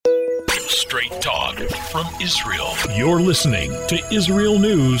Straight talk from Israel. You're listening to Israel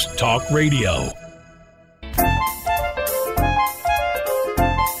News Talk Radio.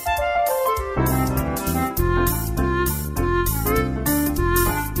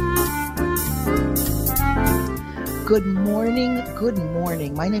 Good morning, good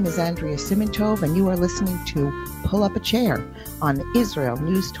morning. My name is Andrea Simantov, and you are listening to Pull Up a Chair on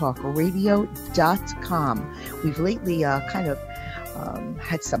IsraelNewsTalkRadio.com. We've lately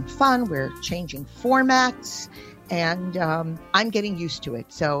had some fun. We're changing formats, and I'm getting used to it.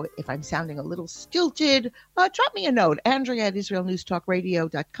 So if I'm sounding a little stilted, drop me a note, Andrea at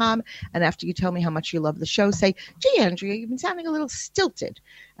IsraelNewsTalkRadio.com. And after you tell me how much you love the show, say, gee, Andrea, you've been sounding a little stilted.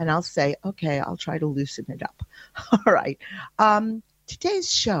 And I'll say, okay, I'll try to loosen it up. All right.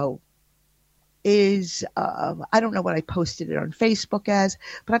 Today's show is, I don't know what I posted it on Facebook as,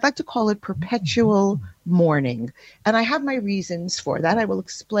 but I'd like to call it Perpetual Mourning. And I have my reasons for that. I will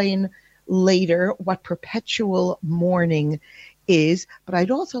explain later what perpetual mourning is. But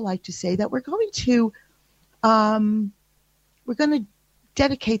I'd also like to say that we're going to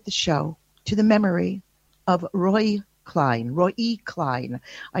dedicate the show to the memory of Roy Klein.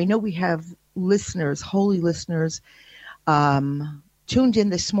 I know we have listeners, holy listeners, tuned in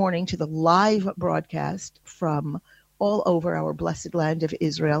this morning to the live broadcast from all over our blessed land of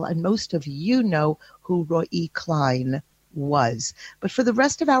Israel, and most of you know who Roy Klein was. But for the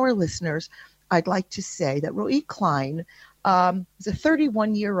rest of our listeners, I'd like to say that Roy Klein is a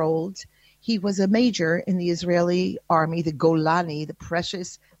 31-year-old. He was a major in the Israeli army, the Golani, the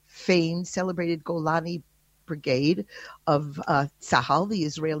precious, famed, celebrated Golani Brigade of Tzahal, the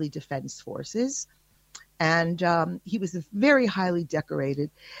Israeli Defense Forces. And he was very highly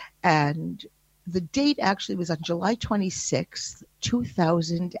decorated. And the date actually was on July 26th,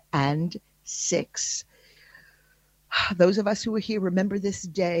 2006. Those of us who were here remember this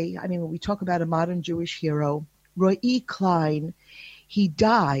day. I mean, when we talk about a modern Jewish hero, Roy Klein, he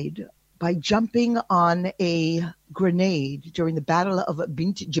died by jumping on a grenade during the Battle of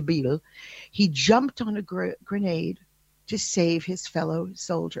Bint Jabil. He jumped on a grenade to save his fellow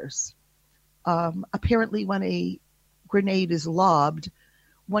soldiers. Apparently, when a grenade is lobbed,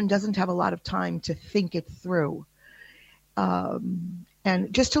 one doesn't have a lot of time to think it through. And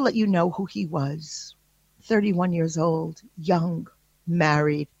just to let you know who he was, 31 years old, young,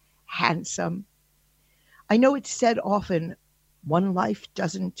 married, handsome. I know it's said often, one life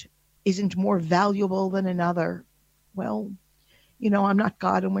isn't more valuable than another. Well, I'm not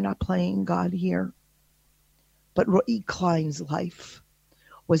God, and we're not playing God here. But Roy Klein's life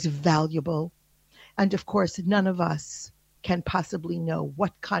was valuable. And of course, none of us can possibly know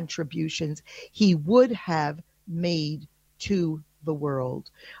what contributions he would have made to the world.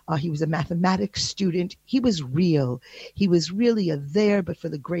 He was a mathematics student. He was real. He was really a there, but for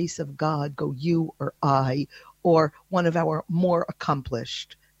the grace of God, go you or I, or one of our more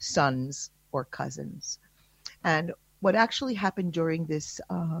accomplished sons or cousins. And what actually happened during this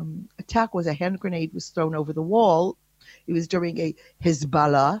attack was a hand grenade was thrown over the wall. It was during a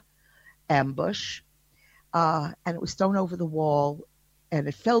Hezbollah ambush, and it was thrown over the wall, and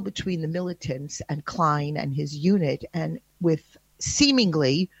it fell between the militants and Klein and his unit. And with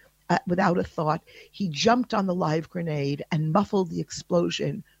seemingly, without a thought, he jumped on the live grenade and muffled the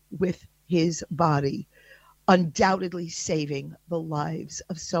explosion with his body, undoubtedly saving the lives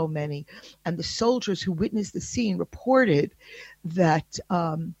of so many. And the soldiers who witnessed the scene reported that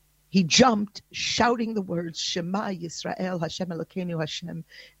he jumped, shouting the words, Shema Yisrael, Hashem Elokeinu, Hashem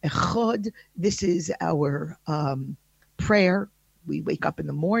Echad. This is our prayer. We wake up in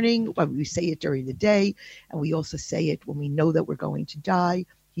the morning, we say it during the day, and we also say it when we know that we're going to die.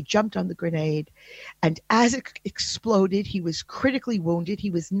 He jumped on the grenade, and as it exploded, he was critically wounded.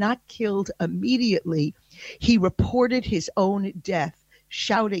 He was not killed immediately. He reported his own death,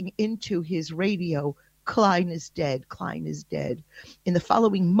 shouting into his radio, Klein is dead, Klein is dead. In the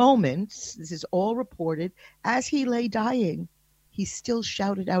following moments, this is all reported, as he lay dying, he still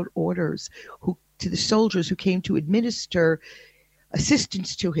shouted out orders to the soldiers who came to administer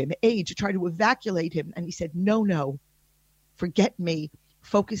assistance to him, aid, to try to evacuate him. And he said, no, forget me.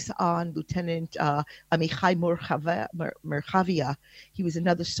 Focus on Lieutenant Amichai Merchavia. He was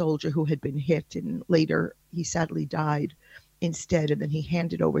another soldier who had been hit, and later he sadly died instead. And then he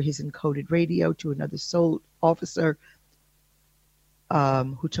handed over his encoded radio to another officer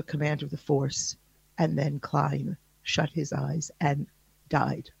who took command of the force. And then Klein shut his eyes and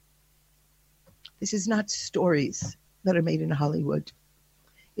died. This is not stories that are made in Hollywood.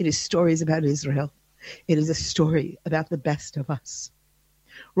 It is stories about Israel. It is a story about the best of us.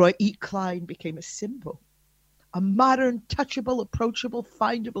 Roy Klein became a symbol a modern, touchable, approachable,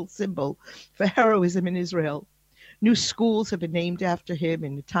 findable symbol for heroism in Israel. New schools have been named after him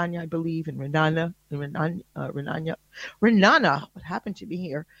in Netanya, I believe, in Renana, what happened to me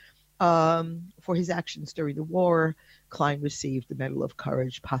here, for his actions during the war. Klein received the Medal of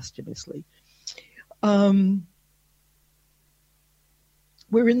Courage posthumously. We're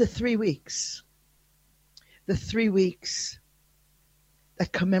in the 3 weeks. The 3 weeks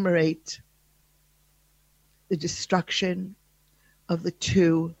that commemorate the destruction of the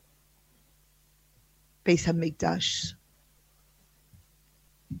two Beis Hamikdash.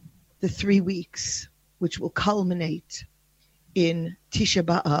 The 3 weeks which will culminate in Tisha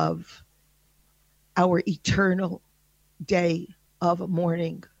B'Av, our eternal day of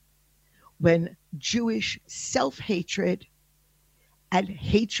mourning, when Jewish self-hatred and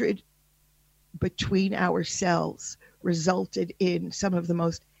hatred between ourselves resulted in some of the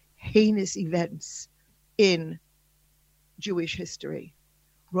most heinous events in Jewish history.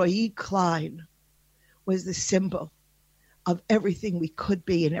 Roy Klein was the symbol of everything we could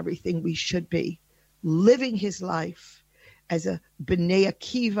be and everything we should be, living his life as a B'nai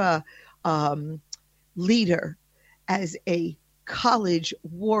Akiva leader, as a college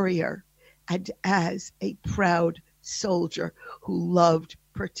warrior, and as a proud soldier who loved,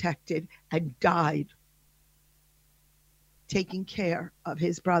 protected, and died taking care of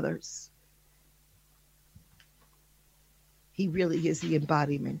his brothers. He really is the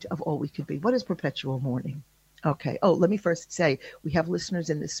embodiment of all we could be. What is perpetual mourning? Okay. Oh, let me first say we have listeners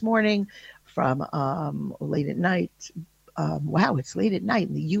in this morning from late at night. Wow, it's late at night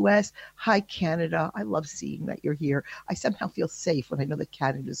in the U.S. Hi, Canada. I love seeing that you're here. I somehow feel safe when I know that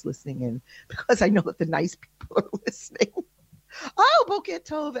Canada's listening in, because I know that the nice people are listening. Oh, Boker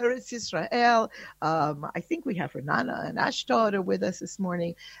Tov, Eretz Yisrael. I think we have Renana and Ashdod are with us this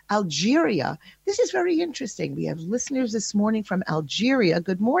morning. Algeria. This is very interesting. We have listeners this morning from Algeria.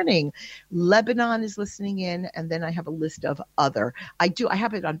 Good morning. Lebanon is listening in, and then I have a list of other. I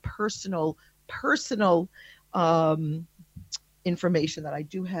have it on personal information that I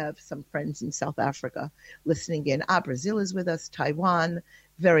do have some friends in South Africa listening in. Brazil is with us. Taiwan.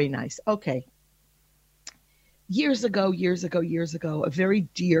 Very nice. Okay. Years ago, a very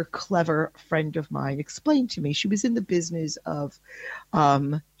dear, clever friend of mine explained to me, she was in the business of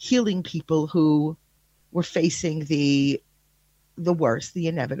healing people who were facing the worst, the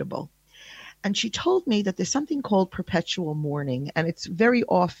inevitable. And she told me that there's something called perpetual mourning, and it's very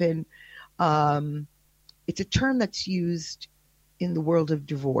often, it's a term that's used in the world of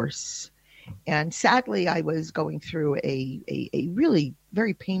divorce. And sadly, I was going through a really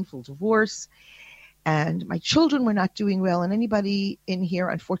very painful divorce, and my children were not doing well. And anybody in here,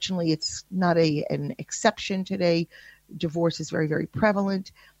 unfortunately, it's not an exception today. Divorce is very, very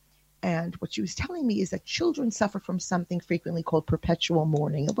prevalent. And what she was telling me is that children suffer from something frequently called perpetual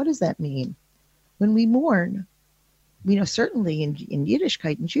mourning. And what does that mean? When we mourn, we know certainly in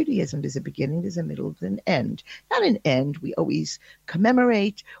Yiddishkeit and Judaism, there's a beginning, there's a middle, there's an end. Not an end. We always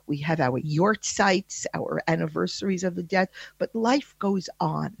commemorate. We have our yortzites, our anniversaries of the death, but life goes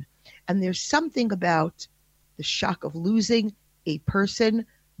on. And there's something about the shock of losing a person,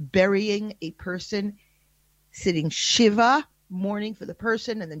 burying a person, sitting Shiva, mourning for the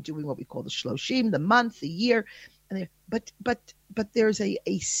person, and then doing what we call the Shloshim, the month, the year. And but there's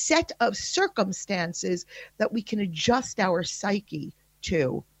a set of circumstances that we can adjust our psyche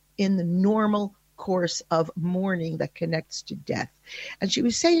to in the normal course of mourning that connects to death. And she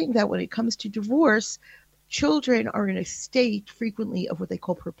was saying that when it comes to divorce, children are in a state frequently of what they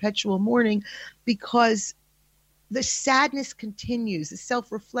call perpetual mourning, because the sadness continues, the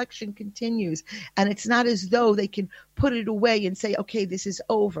self-reflection continues, and it's not as though they can put it away and say, okay, this is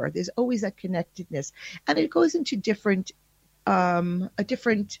over. There's always that connectedness. And it goes into different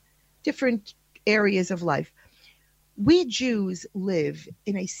areas of life. We Jews live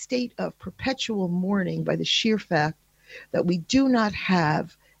in a state of perpetual mourning by the sheer fact that we do not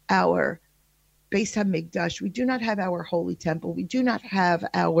have our Beis Hamikdash, we do not have our holy temple, we do not have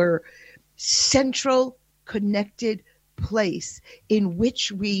our central connected place in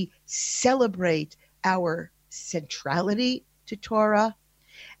which we celebrate our centrality to Torah.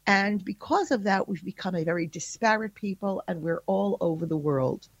 And because of that, we've become a very disparate people, and we're all over the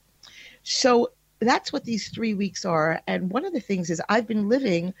world. So that's what these 3 weeks are. And one of the things is I've been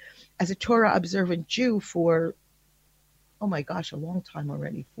living as a Torah observant Jew for, oh my gosh, a long time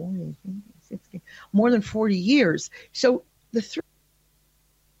already, 40, 60, more than 40 years. So the three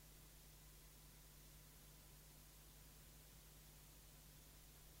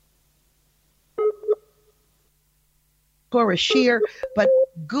Torah Shir, but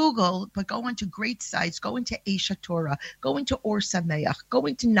go into great sites, go into Aisha Torah, go into Or Sameach, go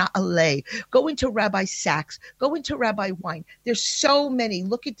into Na'aleh, go into Rabbi Sachs, go into Rabbi Wein. There's so many.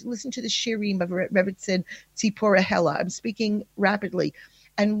 Listen to the Shirim of Rebbetzin Tzipora Hella. I'm speaking rapidly.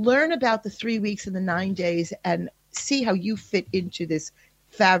 And learn about the 3 weeks and the 9 days and see how you fit into this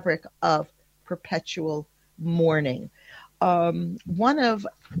fabric of perpetual mourning. One of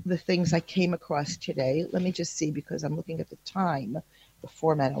the things I came across today, let me just see because I'm looking at the time. The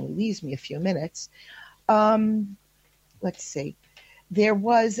format only leaves me a few minutes. Let's see. There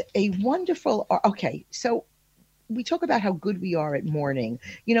was a wonderful, so we talk about how good we are at mourning,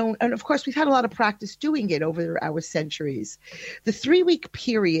 and of course we've had a lot of practice doing it over our centuries. The 3-week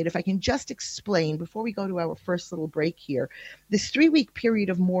period, if I can just explain before we go to our first little break here, this 3-week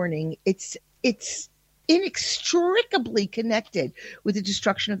period of mourning, it's inextricably connected with the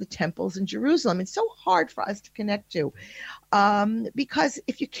destruction of the temples in Jerusalem. It's so hard for us to connect to because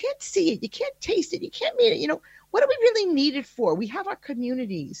if you can't see it, you can't taste it, you can't meet it, what do we really need it for? We have our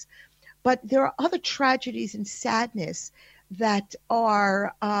communities, but there are other tragedies and sadness that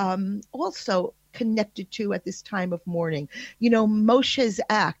are also connected to at this time of mourning. Moses,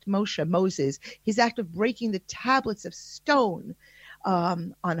 his act of breaking the tablets of stone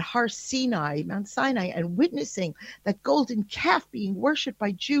on Mount Sinai, and witnessing that golden calf being worshipped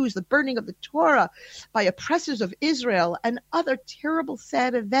by Jews, the burning of the Torah by oppressors of Israel, and other terrible,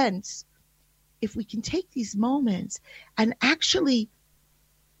 sad events. If we can take these moments and actually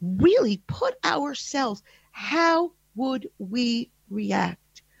really put ourselves, how would we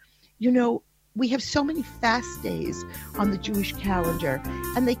react? We have so many fast days on the Jewish calendar,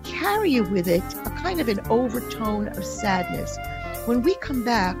 and they carry with it a kind of an overtone of sadness. When we come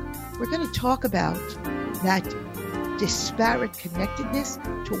back, we're going to talk about that disparate connectedness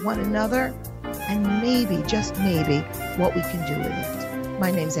to one another and maybe, just maybe, what we can do with it.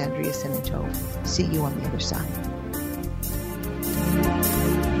 My name's Andrea Senatov. See you on the other side.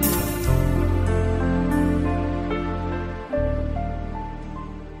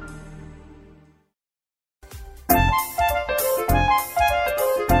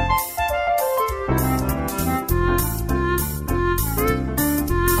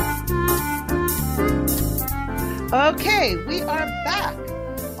 Okay, we are back.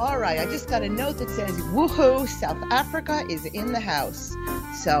 All right, I just got a note that says, woohoo, South Africa is in the house.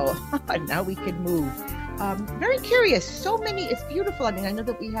 So now we can move. Very curious. So many, it's beautiful. I mean, I know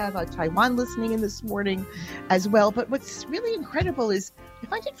that we have Taiwan listening in this morning as well. But what's really incredible is I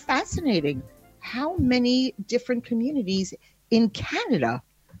find it fascinating how many different communities in Canada.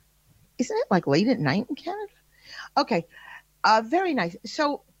 Isn't it like late at night in Canada? Okay, very nice.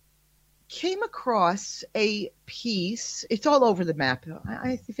 So came across a piece. It's all over the map.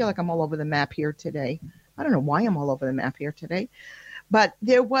 I feel like I'm all over the map here today. I don't know why I'm all over the map here today. But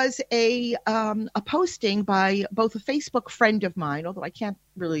there was a posting by both a Facebook friend of mine, although I can't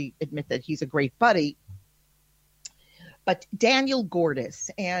really admit that he's a great buddy, but Daniel Gordis.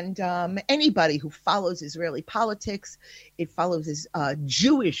 And anybody who follows Israeli politics, it follows his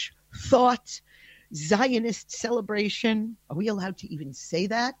Jewish thought, Zionist celebration. Are we allowed to even say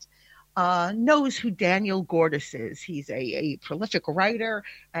that? Knows who Daniel Gordis is. He's a prolific writer,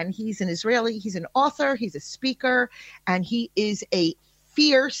 and he's an Israeli. He's an author. He's a speaker, and he is a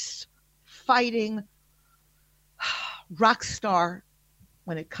fierce, fighting rock star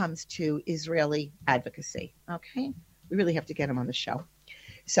when it comes to Israeli advocacy. Okay? We really have to get him on the show.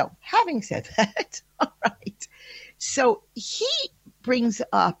 So, having said that, all right. So, he brings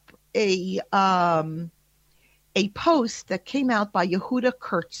up a post that came out by Yehuda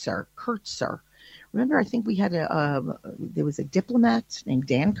Kurtzer. Remember, I think we had there was a diplomat named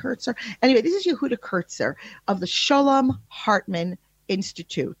Dan Kurtzer. Anyway, this is Yehuda Kurtzer of the Sholem Hartman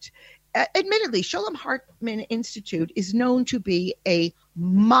Institute. Admittedly, Sholem Hartman Institute is known to be a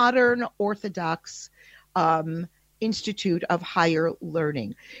modern Orthodox institute of higher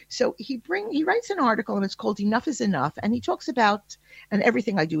learning. So he writes an article, and it's called Enough is Enough, and he talks about, and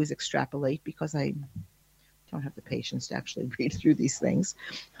everything I do is extrapolate because I don't have the patience to actually read through these things.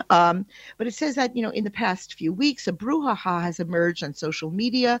 But it says that, in the past few weeks, a brouhaha has emerged on social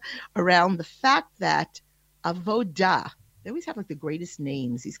media around the fact that Avodah, they always have like the greatest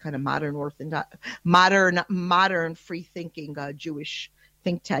names, these kind of modern free-thinking Jewish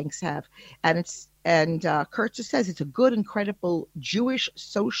think tanks have. And Kurtzer says it's a good and credible Jewish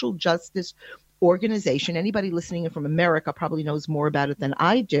social justice organization. Anybody listening in from America probably knows more about it than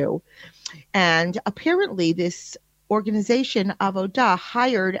I do. And apparently this organization, Avodah,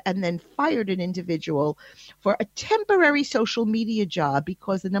 hired and then fired an individual for a temporary social media job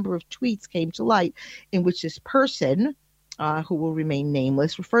because the number of tweets came to light in which this person, who will remain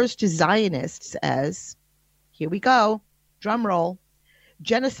nameless, refers to Zionists as, here we go, drum roll,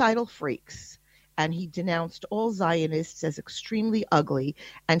 genocidal freaks. And he denounced all Zionists as extremely ugly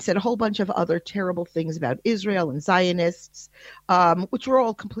and said a whole bunch of other terrible things about Israel and Zionists, which were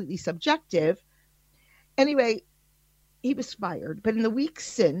all completely subjective. Anyway, he was fired. But in the weeks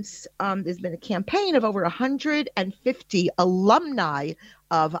since, there's been a campaign of over 150 alumni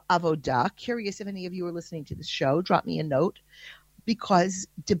of Avodah. Curious if any of you are listening to this show, drop me a note, because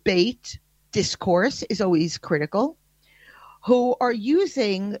debate, discourse is always critical, who are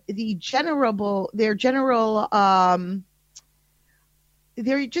using they're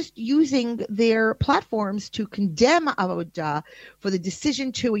just using their platforms to condemn Avodah for the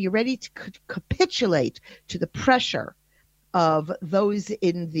decision to, are you ready to capitulate to the pressure of those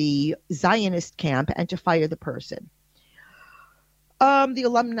in the Zionist camp and to fire the person. The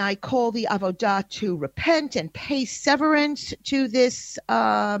alumni call the Avodah to repent and pay severance to this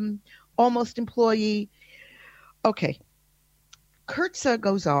almost employee. Okay. Kurtzer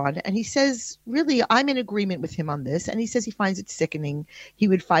goes on and he says, really, I'm in agreement with him on this. And he says he finds it sickening. He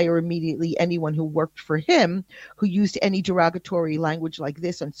would fire immediately anyone who worked for him, who used any derogatory language like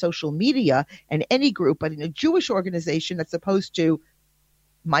this on social media and any group, but in a Jewish organization that's supposed to,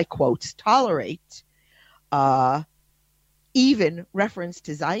 my quotes, tolerate even reference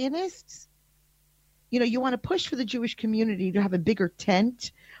to Zionists. You know, you want to push for the Jewish community to have a bigger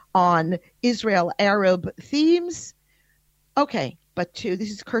tent on Israel-Arab themes. Okay, but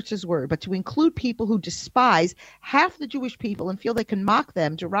this is Kurtz's word, but to include people who despise half the Jewish people and feel they can mock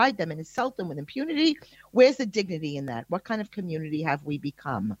them, deride them, and insult them with impunity, where's the dignity in that? What kind of community have we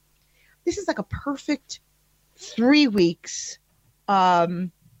become? This is like a perfect 3 weeks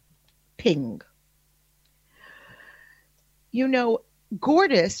ping. You know,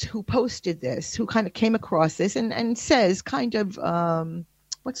 Gordis, who posted this, who kind of came across this and says kind of,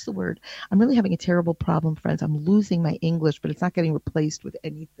 what's the word? I'm really having a terrible problem, friends. I'm losing my English, but it's not getting replaced with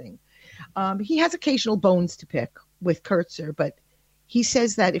anything. He has occasional bones to pick with Kurtzer, but he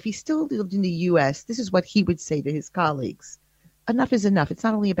says that if he still lived in the U.S., this is what he would say to his colleagues. Enough is enough. It's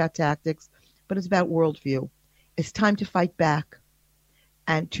not only about tactics, but it's about worldview. It's time to fight back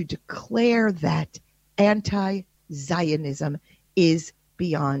and to declare that anti-Zionism is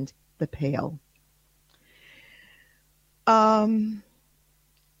beyond the pale.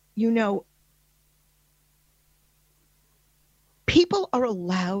 You know, people are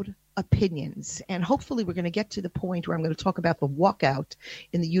allowed opinions, and hopefully we're going to get to the point where I'm going to talk about the walkout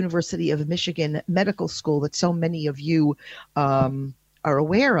in the University of Michigan Medical School that so many of you are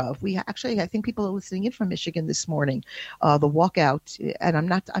aware of. We actually, I think people are listening in from Michigan this morning. The walkout, and I'm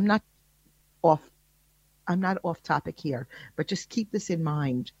not off topic here, but just keep this in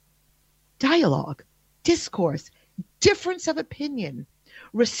mind. Dialogue, discourse, difference of opinion,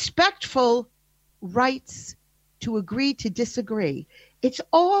 respectful rights to agree to disagree. It's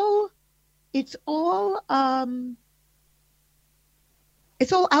all out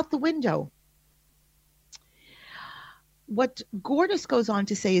the window. What Gordis goes on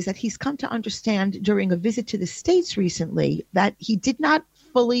to say is that he's come to understand during a visit to the States recently that he did not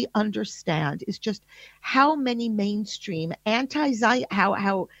fully understand is just how many mainstream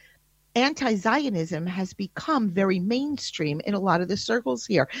anti-Zionism has become very mainstream in a lot of the circles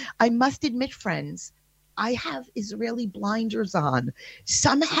here. I must admit, friends, I have Israeli blinders on.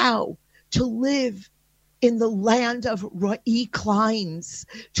 Somehow, to live in the land of Ro'i Kleins,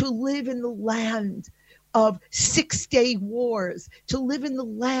 to live in the land of 6-day wars, to live in the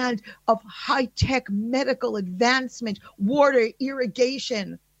land of high-tech medical advancement, water,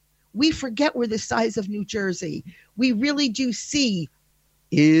 irrigation. We forget we're the size of New Jersey. We really do see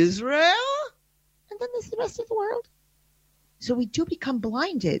Israel, and then there's the rest of the world. So we do become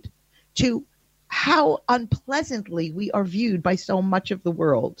blinded to how unpleasantly we are viewed by so much of the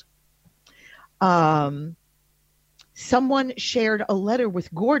world. Someone shared a letter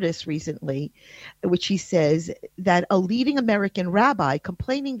with Gordis recently, which he says that a leading American rabbi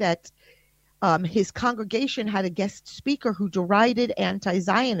complaining that his congregation had a guest speaker who derided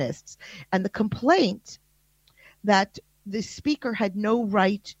anti-Zionists, and the complaint that the speaker had no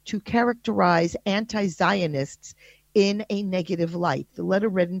right to characterize anti-Zionists in a negative light. The letter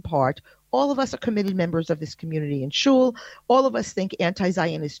read in part, all of us are committed members of this community in shul. All of us think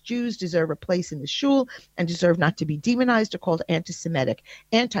anti-Zionist Jews deserve a place in the shul and deserve not to be demonized or called anti-Semitic.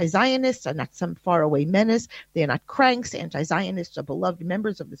 Anti-Zionists are not some faraway menace. They are not cranks. Anti-Zionists are beloved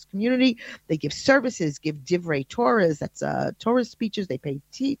members of this community. They give services, give divrei Torahs, that's Torah speeches. They pay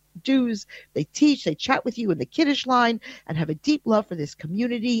dues. They teach. They chat with you in the Kiddush line and have a deep love for this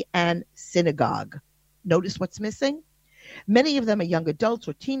community and synagogue. Notice what's missing? Many of them are young adults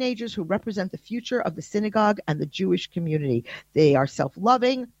or teenagers who represent the future of the synagogue and the Jewish community. They are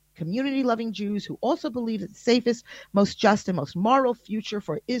self-loving, community-loving Jews who also believe that the safest, most just, and most moral future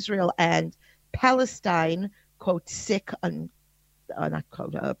for Israel and Palestine, quote, sick, not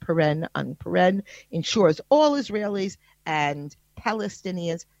quote, paren, unparen, ensures all Israelis and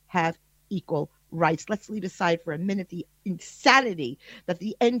Palestinians have equal rights. Let's leave aside for a minute the insanity that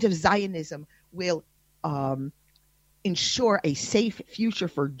the end of Zionism will ensure a safe future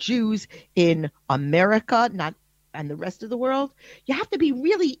for Jews in America, not and the rest of the world. You have to be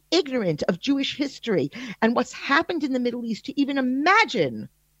really ignorant of Jewish history and what's happened in the Middle East to even imagine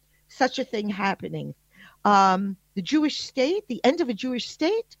such a thing happening. The Jewish state, the end of a Jewish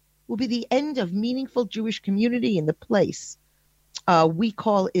state, will be the end of meaningful Jewish community in the place we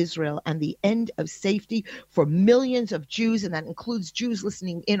call Israel, and the end of safety for millions of Jews, and that includes Jews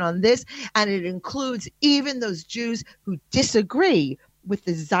listening in on this, and it includes even those Jews who disagree with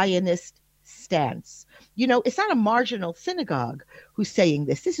the Zionist stance. You know, it's not a marginal synagogue who's saying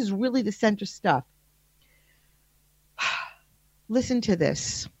this. This is really the center stuff. Listen to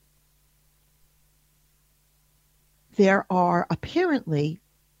this. There are apparently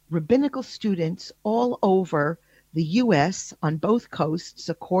rabbinical students all over the U.S. on both coasts,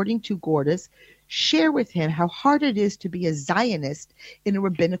 according to Gordis, share with him how hard it is to be a Zionist in a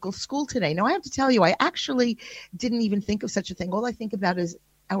rabbinical school today. Now, I have to tell you, I actually didn't even think of such a thing. All I think about is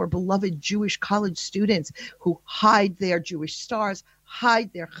our beloved Jewish college students who hide their Jewish stars,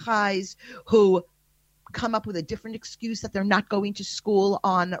 hide their chais, who come up with a different excuse that they're not going to school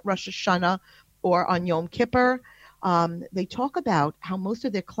on Rosh Hashanah or on Yom Kippur. They talk about how most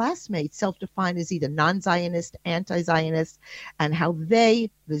of their classmates self-define as either non-Zionist, anti-Zionist, and how they,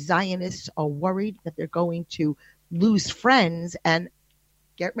 the Zionists, are worried that they're going to lose friends and,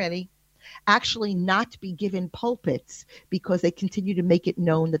 get ready, actually not be given pulpits because they continue to make it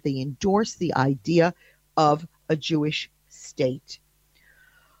known that they endorse the idea of a Jewish state.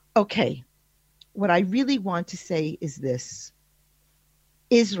 Okay, what I really want to say is this.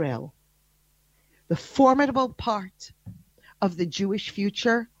 Israel, the formidable part of the Jewish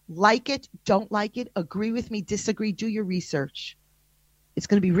future, like it, don't like it, agree with me, disagree, do your research. It's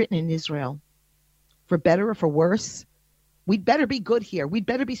going to be written in Israel. For better or for worse, we'd better be good here. We'd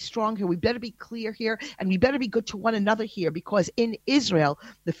better be strong here. We'd better be clear here. And we better be good to one another here, because in Israel,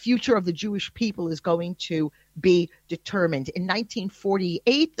 the future of the Jewish people is going to be determined. In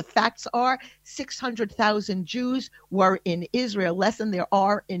 1948, the facts are 600,000 Jews were in Israel, less than there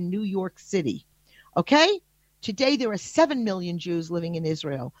are in New York City. Okay? Today, there are 7 million Jews living in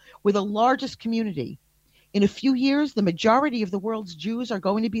Israel. We're the largest community. In a few years, the majority of the world's Jews are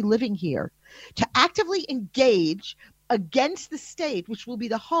going to be living here. To actively engage against the state, which will be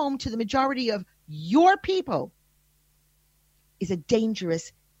the home to the majority of your people, is a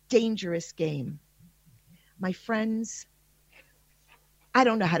dangerous, dangerous game. My friends, I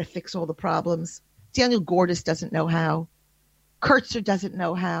don't know how to fix all the problems. Daniel Gordis doesn't know how. Kurtzer doesn't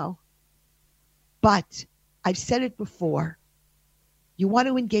know how. But I've said it before. You want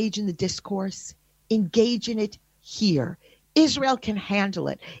to engage in the discourse? Engage in it here. Israel can handle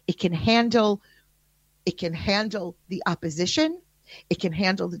it. It can handle the opposition. It can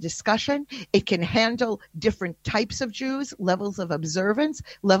handle the discussion. It can handle different types of Jews, levels of observance,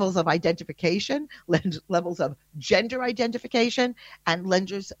 levels of identification, levels of gender identification, and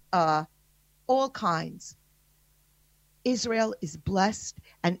lenders, all kinds. Israel is blessed,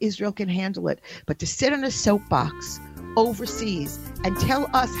 and Israel can handle it. But to sit on a soapbox overseas and tell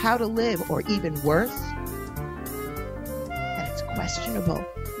us how to live, or even worse, that it's questionable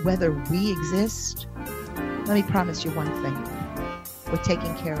whether we exist, let me promise you one thing. We're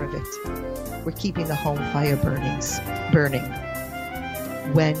taking care of it. We're keeping the home fire burning.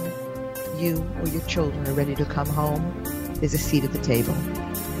 When you or your children are ready to come home, there's a seat at the table.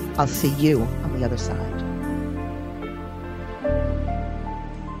 I'll see you on the other side.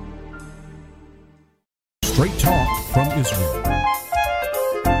 Straight talk from Israel.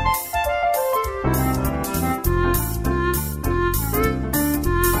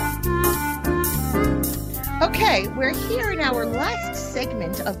 Okay, we're here in our last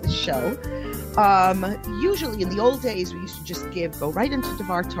segment of the show. Usually in the old days, we used to just go right into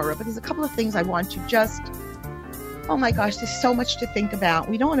Devar Torah, but there's a couple of things I want to just, oh my gosh, there's so much to think about.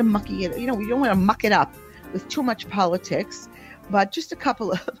 We don't want to we don't want to muck it up with too much politics. But just a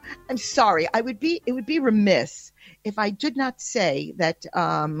couple of, I'm sorry, it would be remiss if I did not say that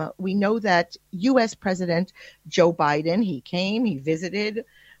we know that U.S. President Joe Biden, he came, he visited.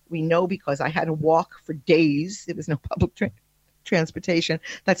 We know because I had to walk for days. There was no public transportation.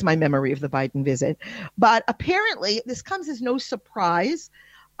 That's my memory of the Biden visit. But apparently, this comes as no surprise.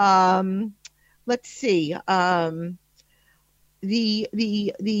 Let's see.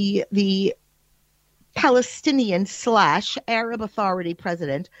 The Palestinian / Arab Authority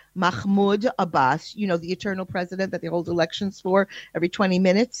President Mahmoud Abbas, the eternal president that they hold elections for every 20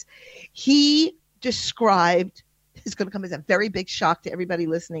 minutes, he described, this is going to come as a very big shock to everybody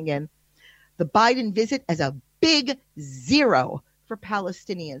listening in, the Biden visit as a big zero for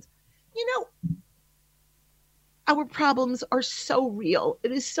Palestinians. Our problems are so real.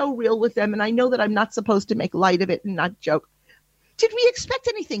 It is so real with them. And I know that I'm not supposed to make light of it and not joke. Did we expect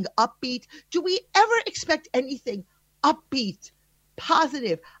anything upbeat? Do we ever expect anything upbeat,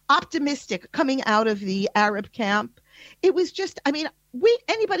 positive, optimistic coming out of the Arab camp? It was just,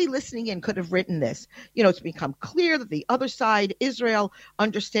 anybody listening in could have written this. It's become clear that the other side, Israel,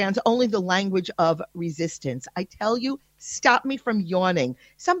 understands only the language of resistance. I tell you, stop me from yawning.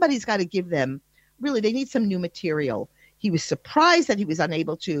 Somebody's got to give them, really, they need some new material. He was surprised that he was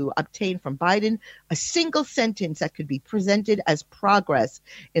unable to obtain from Biden a single sentence that could be presented as progress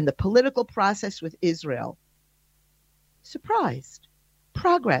in the political process with Israel. Surprised.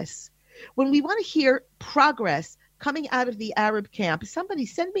 Progress. When we want to hear progress coming out of the Arab camp, somebody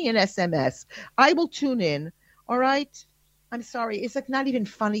send me an SMS. I will tune in. All right? I'm sorry. It's like not even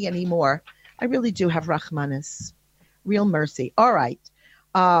funny anymore. I really do have Rahmanis. Real mercy. All right.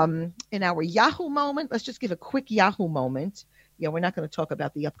 In our Yahoo moment, let's just give a quick Yahoo moment. We're not going to talk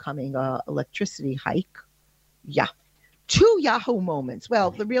about the upcoming electricity hike. Yeah. 2 Yahoo moments.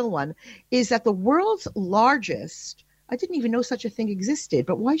 Well, the real one is that the world's largest, I didn't even know such a thing existed,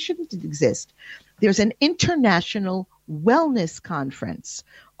 but why shouldn't it exist? There's an international wellness conference.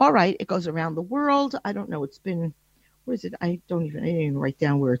 All right, it goes around the world. I don't know. It's been, where is it? I didn't even write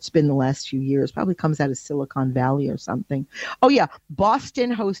down where it's been the last few years. Probably comes out of Silicon Valley or something. Oh, yeah.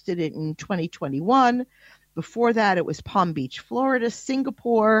 Boston hosted it in 2021. Before that, it was Palm Beach, Florida,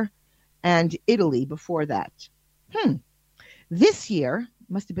 Singapore, and Italy before that. This year,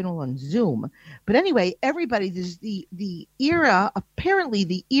 must have been all on Zoom. But anyway, everybody, the era of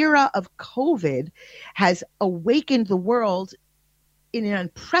COVID has awakened the world in an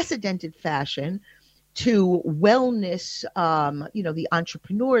unprecedented fashion to wellness, the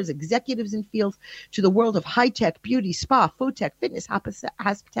entrepreneurs, executives in fields, to the world of high-tech, beauty, spa, food tech, fitness,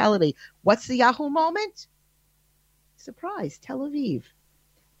 hospitality. What's the Yahoo moment? Surprise, Tel Aviv.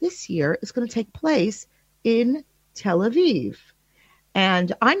 This year is going to take place in Tel Aviv.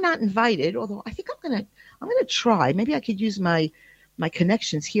 And I'm not invited, although I think I'm gonna try. Maybe I could use my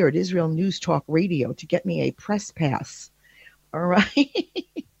connections here at Israel News Talk Radio to get me a press pass. All right.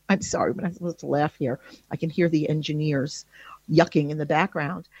 I'm sorry, but I'm supposed to laugh here. I can hear the engineers yucking in the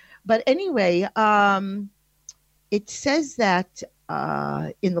background. But anyway, it says that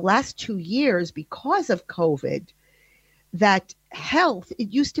in the last 2 years, because of COVID, that health,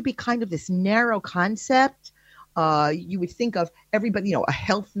 it used to be kind of this narrow concept. You would think of everybody, a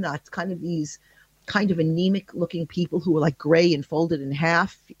health nut, kind of these kind of anemic looking people who were like gray and folded in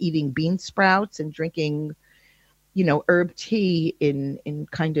half, eating bean sprouts and drinking, herb tea in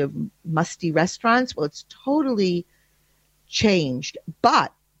kind of musty restaurants. Well, it's totally changed.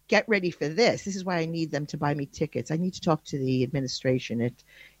 But get ready for this. This is why I need them to buy me tickets. I need to talk to the administration at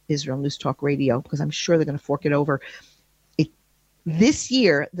Israel News Talk Radio because I'm sure they're going to fork it over. This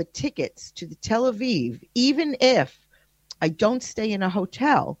year, the tickets to the Tel Aviv, even if I don't stay in a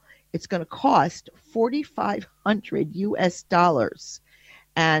hotel, it's going to cost $4,500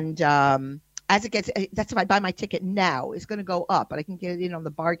 And as it gets, that's if I buy my ticket now, it's going to go up, but I can get it in on the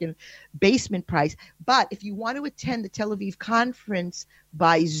bargain basement price. But if you want to attend the Tel Aviv conference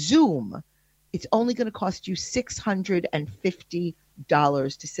by Zoom, it's only going to cost you $650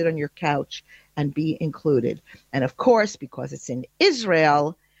 to sit on your couch and be included. And of course, because it's in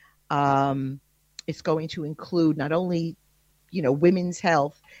Israel, it's going to include not only, women's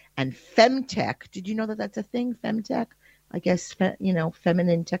health and femtech. Did you know that that's a thing? Femtech, I guess,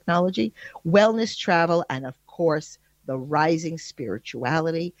 feminine technology, wellness, travel, and of course, the rising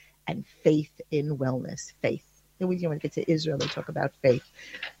spirituality and faith in wellness. Faith. When you get to Israel, they talk about faith.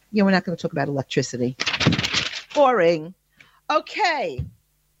 We're not going to talk about electricity. Boring. Okay.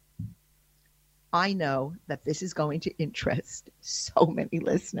 I know that this is going to interest so many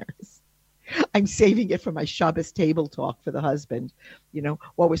listeners. I'm saving it for my Shabbos table talk for the husband.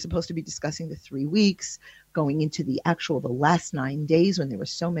 While we're supposed to be discussing the 3 weeks, going into the last 9 days when there were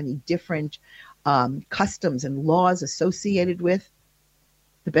so many different customs and laws associated with,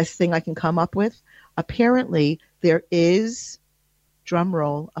 the best thing I can come up with, apparently there is, drum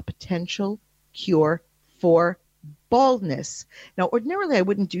roll, a potential cure for baldness. Now, ordinarily, I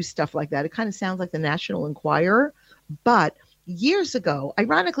wouldn't do stuff like that. It kind of sounds like the National Enquirer. But years ago,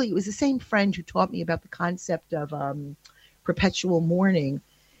 ironically, it was the same friend who taught me about the concept of perpetual mourning.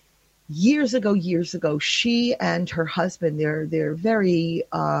 Years ago, she and her husband, they're very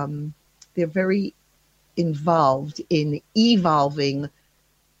involved in evolving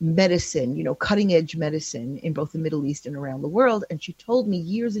medicine, cutting edge medicine in both the Middle East and around the world. And she told me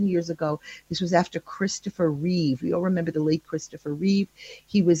years and years ago, this was after Christopher Reeve. We all remember the late Christopher Reeve.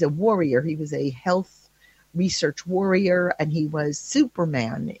 He was a warrior. He was a health research warrior, and he was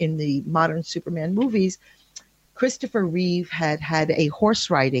Superman in the modern Superman movies. Christopher Reeve had a horse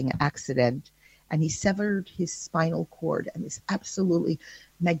riding accident, and he severed his spinal cord. And this absolutely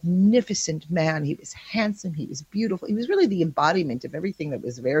magnificent man. He was handsome. He was beautiful. He was really the embodiment of everything that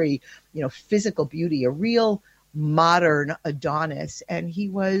was very, physical beauty, a real modern Adonis. And he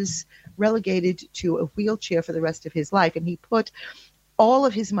was relegated to a wheelchair for the rest of his life. And he put all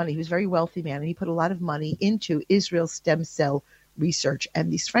of his money, he was a very wealthy man, and he put a lot of money into Israel's stem cell research.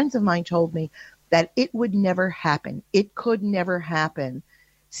 And these friends of mine told me that it would never happen. It could never happen.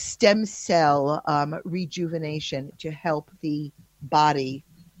 Stem cell rejuvenation to help the body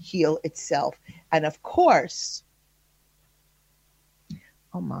heal itself. And of course,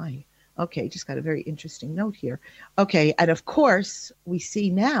 oh my, okay, just got a very interesting note here. Okay, and of course, we see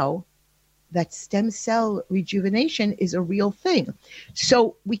now that stem cell rejuvenation is a real thing.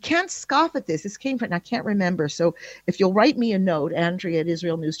 So we can't scoff at this. This came from, I can't remember. So if you'll write me a note, Andrea at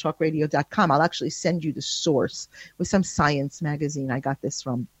IsraelNewsTalkRadio.com, I'll actually send you the source with some science magazine. I got this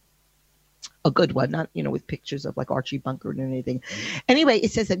from a good one, not, with pictures of like Archie Bunker or anything. Anyway,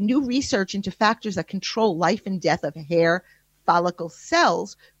 it says that new research into factors that control life and death of hair follicle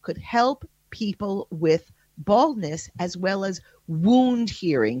cells could help people with baldness as well as wound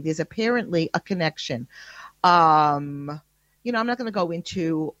healing. There's apparently a connection. I'm not going to go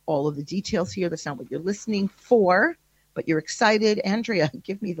into all of the details here. That's not what you're listening for, but you're excited. Andrea,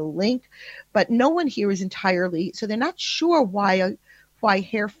 give me the link. But no one here is entirely, so they're not sure why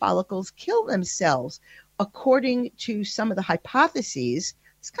hair follicles kill themselves. According to some of the hypotheses,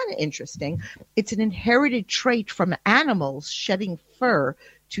 it's kind of interesting. It's an inherited trait from animals shedding fur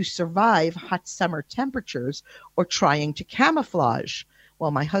to survive hot summer temperatures or trying to camouflage.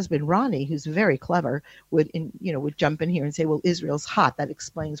 Well, my husband, Ronnie, who's very clever, would jump in here and say, well, Israel's hot. That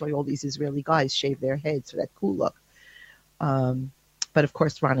explains why all these Israeli guys shave their heads for that cool look. But of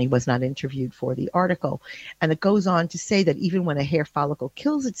course, Ronnie was not interviewed for the article. And it goes on to say that even when a hair follicle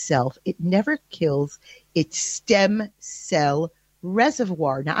kills itself, it never kills its stem cell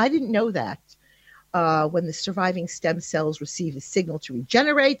reservoir. Now, I didn't know that. When the surviving stem cells receive a signal to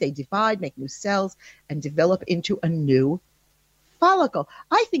regenerate, they divide, make new cells, and develop into a new follicle.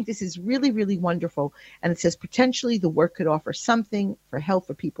 I think this is really, really wonderful. And it says potentially the work could offer something for help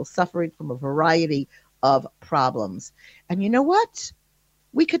for people suffering from a variety of problems. And you know what?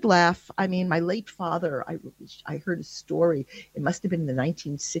 We could laugh. I mean, my late father, I heard a story. It must have been in the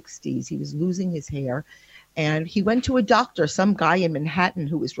 1960s. He was losing his hair. And he went to a doctor, some guy in Manhattan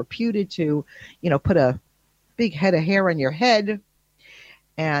who was reputed to, put a big head of hair on your head.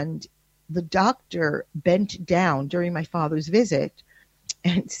 And the doctor bent down during my father's visit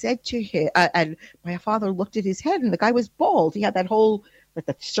and said to him, and my father looked at his head, and the guy was bald. He had that whole, like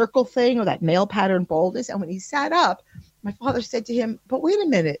the circle thing or that male pattern baldness. And when he sat up, my father said to him, but wait a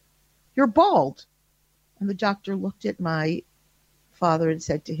minute, you're bald. And the doctor looked at my father and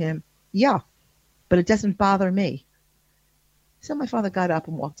said to him, yeah, but it doesn't bother me. So my father got up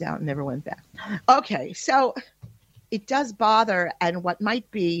and walked out and never went back. Okay, so it does bother, and what might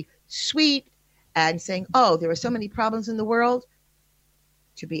be sweet and saying, oh, there are so many problems in the world,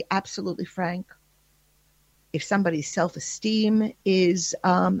 to be absolutely frank, if somebody's self-esteem is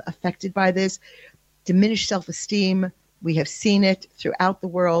affected by this, diminished self-esteem, we have seen it throughout the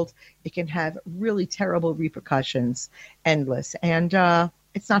world. It can have really terrible repercussions, endless, and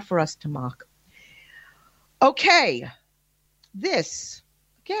it's not for us to mock. Okay, this,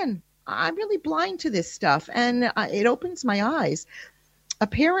 again, I'm really blind to this stuff, and it opens my eyes.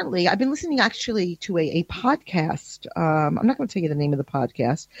 Apparently, I've been listening actually to a podcast. I'm not going to tell you the name of the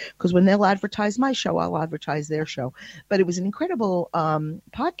podcast because when they'll advertise my show, I'll advertise their show. But it was an incredible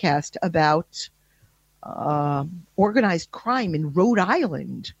podcast about organized crime in Rhode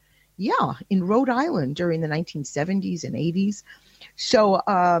Island. Yeah, in Rhode Island during the 1970s and 80s. So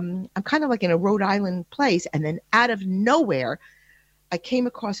I'm kind of like in a Rhode Island place, and then out of nowhere, I came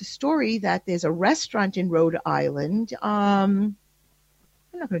across a story that there's a restaurant in Rhode Island.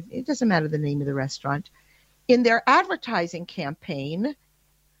 It doesn't matter the name of the restaurant. In their advertising campaign,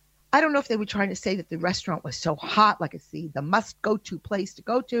 I don't know if they were trying to say that the restaurant was so hot, like it's the must-go-to place to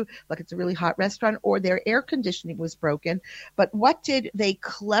go to, like it's a really hot restaurant, or their air conditioning was broken. But what did they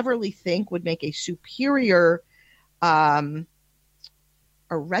cleverly think would make a superior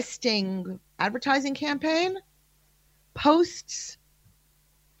arresting advertising campaign? Posts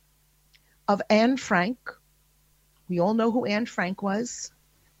of Anne Frank. We all know who Anne Frank was,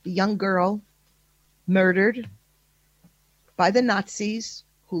 the young girl murdered by the Nazis,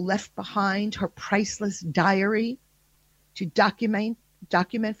 who left behind her priceless diary to document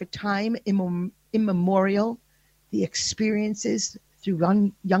for time immemorial the experiences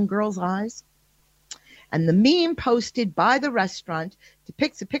through young girl's eyes. And the meme posted by the restaurant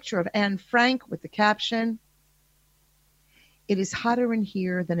depicts a picture of Anne Frank with the caption, "It is hotter in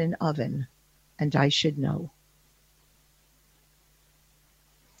here than an oven, and I should know."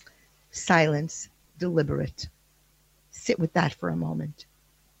 Silence, deliberate. Sit with that for a moment.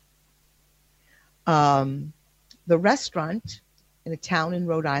 The restaurant in a town in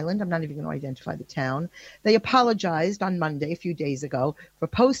Rhode Island, I'm not even going to identify the town, they apologized on Monday, a few days ago, for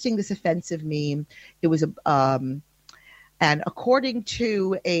posting this offensive meme. It was and according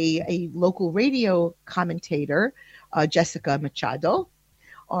to a local radio commentator, Jessica Machado,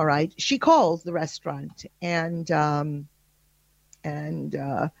 all right, she calls the restaurant and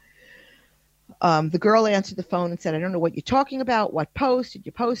the girl answered the phone and said, "I don't know what you're talking about. What post? Did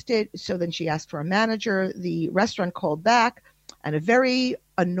you post it?" So then she asked for a manager. The restaurant called back, and a very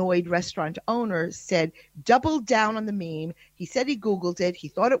annoyed restaurant owner said, "Double down on the meme." He said he Googled it. He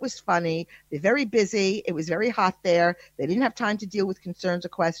thought it was funny. They're very busy. It was very hot there. They didn't have time to deal with concerns or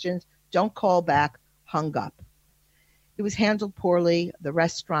questions. Don't call back. Hung up. It was handled poorly. The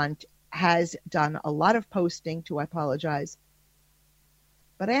restaurant has done a lot of posting to apologize.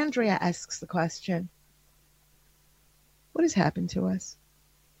 But Andrea asks the question, what has happened to us?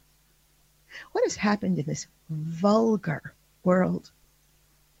 What has happened in this vulgar world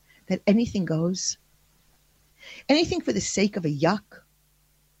that anything goes? Anything for the sake of a yuck?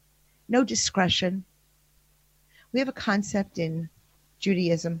 No discretion. We have a concept in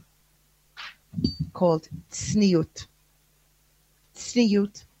Judaism called tzniut.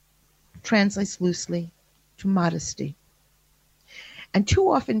 Tzniut translates loosely to modesty. And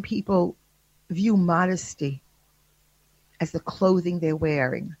too often people view modesty as the clothing they're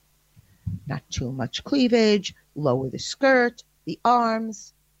wearing. Not too much cleavage, lower the skirt, the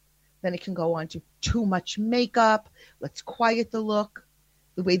arms. Then it can go on to too much makeup. Let's quiet the look.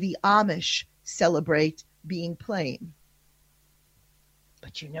 The way the Amish celebrate being plain.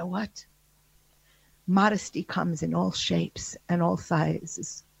 But you know what? Modesty comes in all shapes and all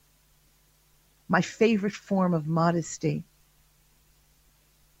sizes. My favorite form of modesty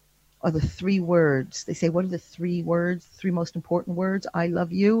are the 3 words. They say, what are the 3 words, 3 most important words? I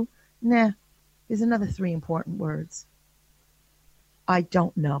love you. Nah, there's another 3 important words. I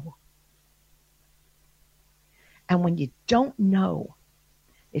don't know. And when you don't know,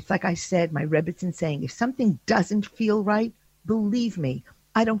 it's like I said, my Rebbitzin saying, if something doesn't feel right, believe me,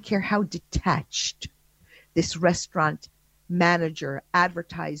 I don't care how detached this restaurant manager,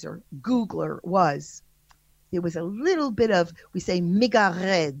 advertiser, Googler was. There was a little bit of, we say,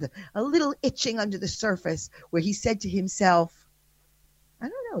 migared, a little itching under the surface where he said to himself, I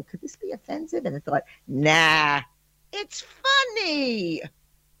don't know, could this be offensive? And I thought, nah, it's funny.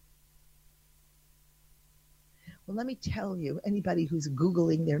 Well, let me tell you, anybody who's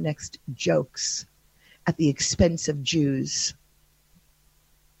Googling their next jokes at the expense of Jews,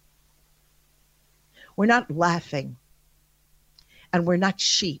 we're not laughing, and we're not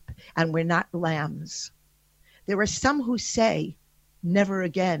sheep, and we're not lambs. There are some who say, never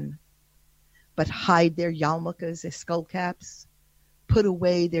again, but hide their yarmulkes, their skull caps, put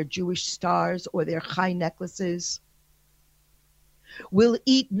away their Jewish stars or their chai necklaces. Will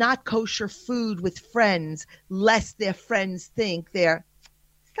eat not kosher food with friends, lest their friends think they're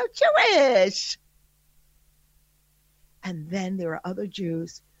so Jewish. And then there are other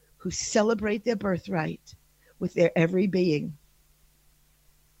Jews who celebrate their birthright with their every being.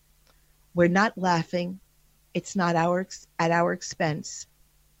 We're not laughing. It's not at our expense.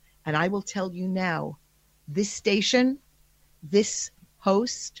 And I will tell you now, this station, this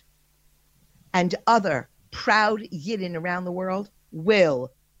host, and other proud Yidden around the world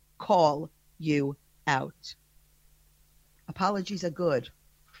will call you out. Apologies are good.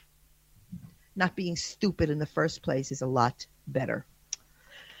 Not being stupid in the first place is a lot better.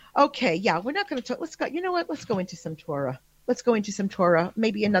 Okay, yeah, we're not going to talk. Let's go. You know what? Let's go into some Torah. Let's go into some Torah,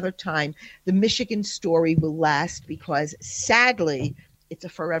 maybe another time. The Michigan story will last because, sadly, it's a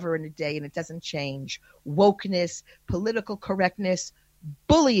forever and a day and it doesn't change. Wokeness, political correctness,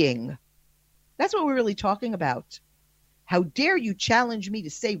 bullying. That's what we're really talking about. How dare you challenge me to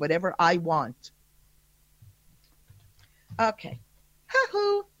say whatever I want? Okay.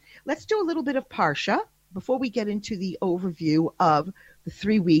 Ha-hoo. Let's do a little bit of Parsha before we get into the overview of the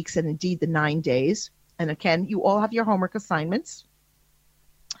 3 weeks and indeed the 9 days. And again, you all have your homework assignments.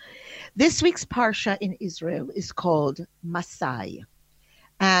 This week's Parsha in Israel is called Masai.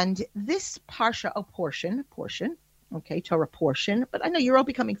 And this Parsha, a portion, okay, Torah portion, but I know you're all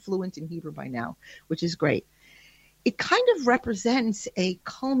becoming fluent in Hebrew by now, which is great. It kind of represents a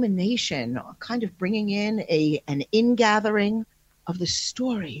culmination, kind of bringing in an ingathering of the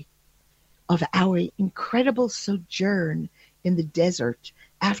story of our incredible sojourn in the desert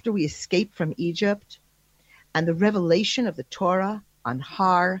after we escaped from Egypt, and the revelation of the Torah on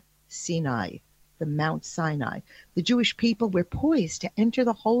Har Sinai, the Mount Sinai. The Jewish people were poised to enter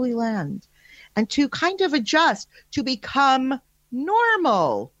the Holy Land and to kind of adjust, to become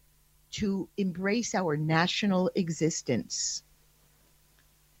normal, to embrace our national existence.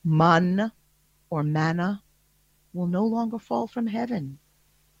 Manna or manna will no longer fall from heaven.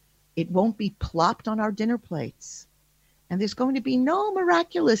 It won't be plopped on our dinner plates. And there's going to be no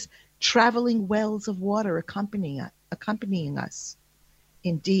miraculous traveling wells of water accompanying us.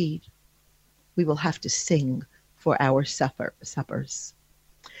 Indeed, we will have to sing for our suppers.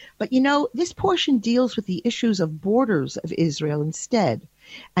 But this portion deals with the issues of borders of Israel instead,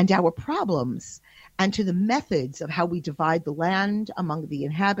 and our problems, and to the methods of how we divide the land among the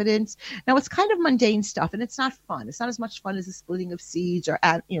inhabitants. Now, it's kind of mundane stuff, and it's not fun. It's not as much fun as the splitting of seas or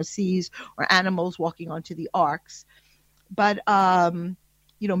animals walking onto the arks. But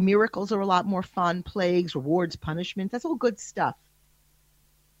miracles are a lot more fun. Plagues, rewards, punishments, that's all good stuff.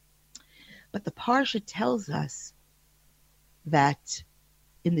 But the Parsha tells us that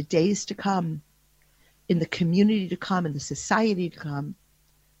in the days to come, in the community to come, in the society to come,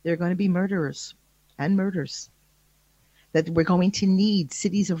 there are going to be murderers and murders, that we're going to need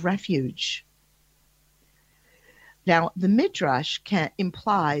cities of refuge. Now, the Midrash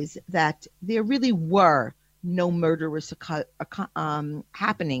implies that there really were no murderous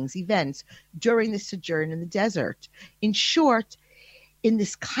happenings, events during the sojourn in the desert. In short, in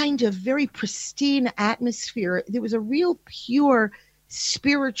this kind of very pristine atmosphere, there was a real pure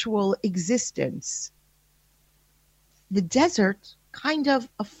spiritual existence. The desert kind of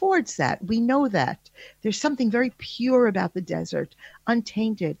affords that. We know that. There's something very pure about the desert,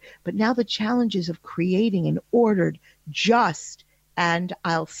 untainted. But now the challenges of creating an ordered, just, and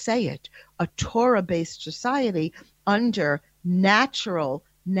I'll say it, a Torah-based society under natural,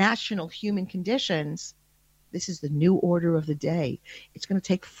 national human conditions. This is the new order of the day. It's going to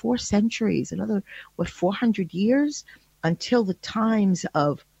take 4 centuries, another, 400 years, until the times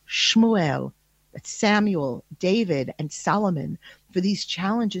of Shmuel, Samuel, David, and Solomon, for these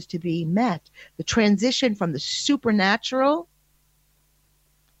challenges to be met. The transition from the supernatural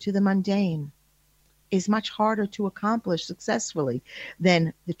to the mundane is much harder to accomplish successfully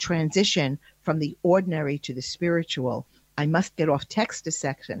than the transition from the ordinary to the spiritual. I must get off text a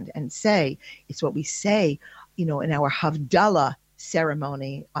second and say, it's what we say, in our Havdalah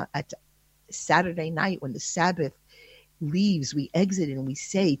ceremony at Saturday night when the Sabbath leaves, we exit and we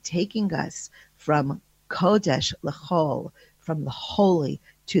say, taking us from Kodesh L'chol, from the holy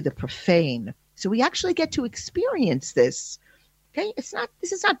to the profane. So we actually get to experience this. Okay,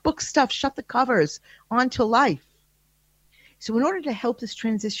 this is not book stuff, shut the covers, on to life. So in order to help this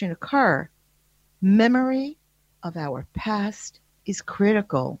transition occur, memory of our past is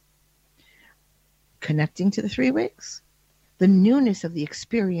critical. Connecting to the 3 weeks, the newness of the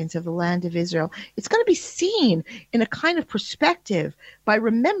experience of the land of Israel, it's going to be seen in a kind of perspective by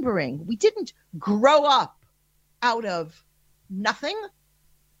remembering we didn't grow up out of nothing.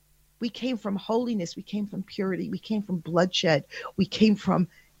 We came from holiness. We came from purity. We came from bloodshed. We came from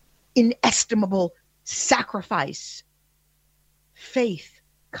inestimable sacrifice. Faith,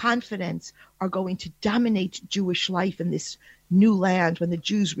 confidence are going to dominate Jewish life in this new land when the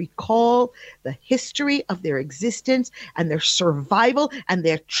Jews recall the history of their existence and their survival and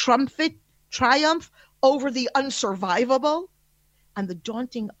their triumph over the unsurvivable and the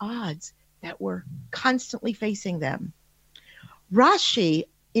daunting odds that were constantly facing them. Rashi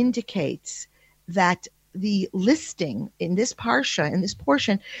indicates that the listing in this parsha, in this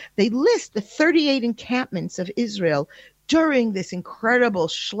portion, they list the 38 encampments of Israel during this incredible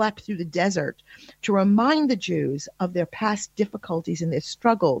schlep through the desert to remind the Jews of their past difficulties and their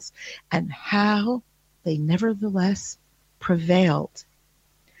struggles and how they nevertheless prevailed.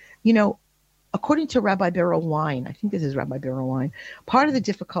 According to Rabbi Beryl Wein, I think this is Rabbi Beryl Wein, part of the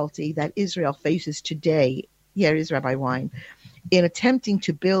difficulty that Israel faces today, it is Rabbi Wein, in attempting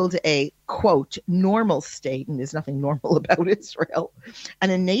to build a, quote, normal state, and there's nothing normal about Israel,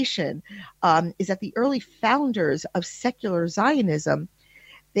 and a nation, is that the early founders of secular Zionism,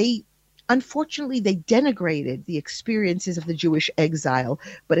 unfortunately, they denigrated the experiences of the Jewish exile,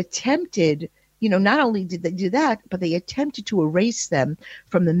 but attempted, not only did they do that, but they attempted to erase them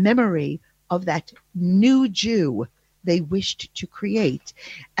from the memory of that new Jew they wished to create.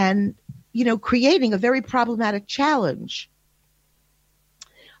 And, creating a very problematic challenge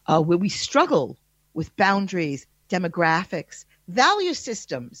where we struggle with boundaries, demographics, value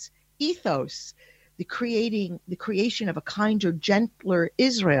systems, ethos, the creation of a kinder, gentler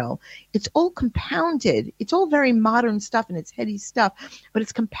Israel. It's all compounded. It's all very modern stuff and it's heady stuff, but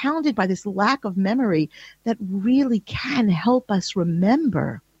it's compounded by this lack of memory that really can help us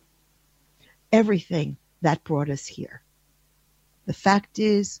remember everything that brought us here. The fact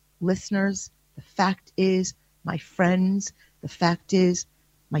is, listeners, the fact is, my friends, the fact is,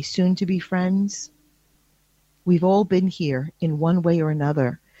 my soon-to-be friends, we've all been here in one way or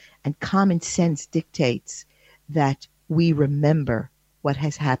another, and common sense dictates that we remember what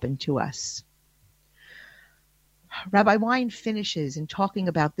has happened to us. Rabbi Wein finishes in talking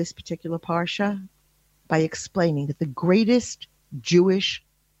about this particular parsha by explaining that the greatest Jewish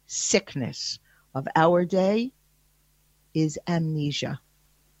sickness of our day is amnesia.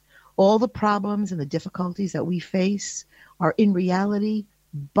 All the problems and the difficulties that we face are in reality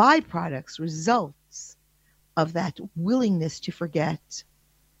byproducts, results of that willingness to forget.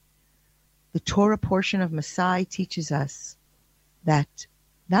 The Torah portion of Messiah teaches us that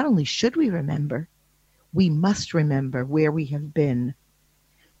not only should we remember, we must remember where we have been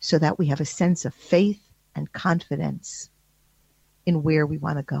so that we have a sense of faith and confidence in where we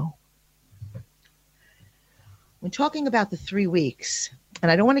want to go. When talking about the 3 weeks, and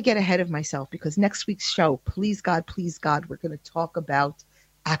I don't want to get ahead of myself because next week's show, please God, we're going to talk about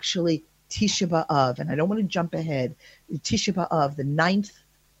actually Tisha B'Av, and I don't want to jump ahead. Tisha B'Av, the 9th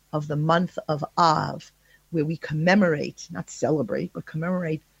of the month of Av, where we commemorate, not celebrate, but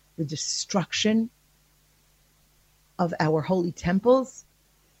commemorate the destruction of our holy temples,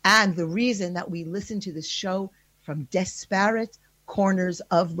 and the reason that we listen to this show from disparate corners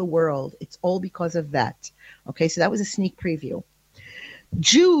of the world. It's all because of that. Okay, so that was a sneak preview.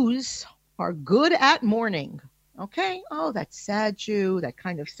 Jews are good at mourning. Okay, oh, that sad Jew, that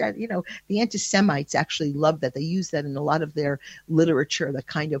kind of sad, the anti-Semites actually love that. They use that in a lot of their literature, that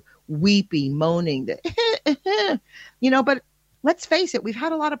kind of weepy, moaning, but let's face it, we've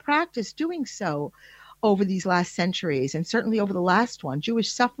had a lot of practice doing so over these last centuries, and certainly over the last one.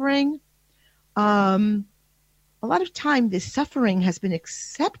 Jewish suffering, a lot of time this suffering has been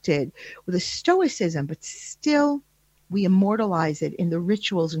accepted with a stoicism, but still we immortalize it in the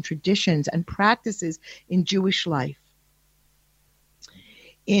rituals and traditions and practices in Jewish life.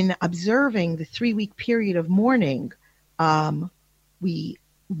 In observing the 3-week period of mourning, we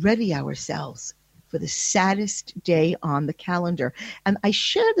ready ourselves for the saddest day on the calendar. And I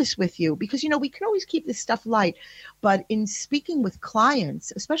share this with you because, we can always keep this stuff light, but in speaking with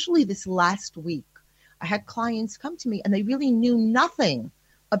clients, especially this last week, I had clients come to me and they really knew nothing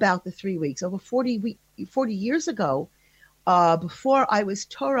about the 3 weeks. Over 40 years ago, before I was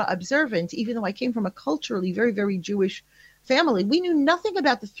Torah observant, even though I came from a culturally very, very Jewish family, we knew nothing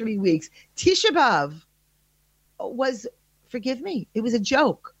about the 3 weeks. Tisha B'Av was, forgive me, it was a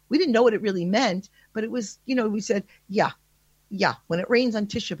joke. We didn't know what it really meant, but it was, we said, yeah, when it rains on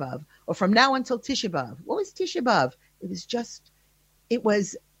Tisha B'Av, or from now until Tisha B'Av. What was Tisha B'Av?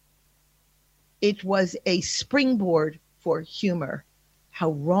 It was a springboard for humor.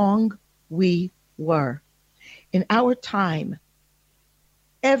 How wrong we were. In our time,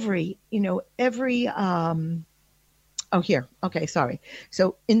 So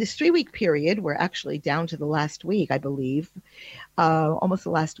in this 3-week period, we're actually down to the last week, I believe, almost the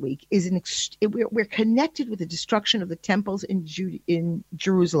last week, we're connected with the destruction of the temples in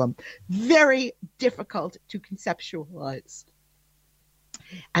Jerusalem. Very difficult to conceptualize.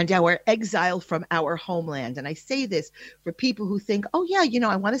 And our exile from our homeland. And I say this for people who think, oh yeah,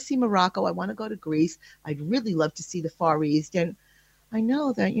 I want to see Morocco. I want to go to Greece. I'd really love to see the Far East. And I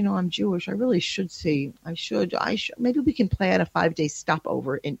know that, I'm Jewish. I really should see. I should. Maybe we can plan a 5-day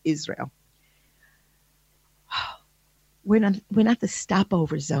stopover in Israel. We're not the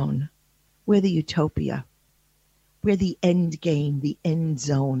stopover zone. We're the utopia. We're the end game, the end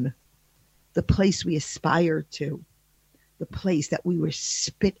zone, the place we aspire to, the place that we were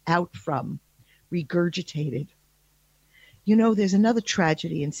spit out from, regurgitated. There's another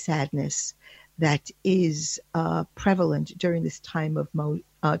tragedy and sadness that is prevalent during this time of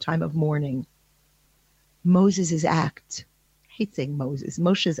mourning. Moses' act hate saying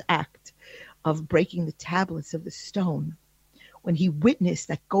Moshe's act of breaking the tablets of the stone, when he witnessed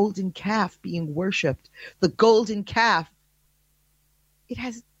that golden calf being worshipped, the golden calf, it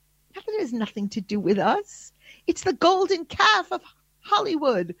has nothing to do with us. It's the golden calf of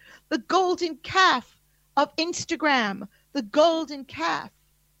Hollywood, the golden calf of Instagram, the golden calf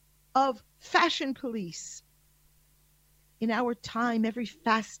of fashion police. In our time, every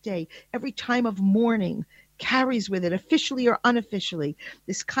fast day, every time of mourning carries with it, officially or unofficially,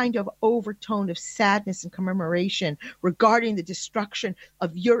 this kind of overtone of sadness and commemoration regarding the destruction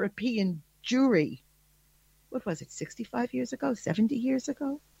of European Jewry. What was it, 65 years ago, 70 years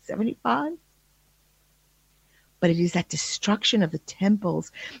ago, 75? But it is that destruction of the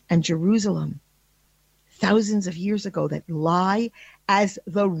temples and Jerusalem thousands of years ago that lie as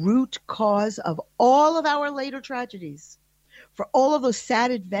the root cause of all of our later tragedies. For all of those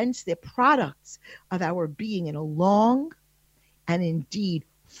sad events, they're products of our being in a long and indeed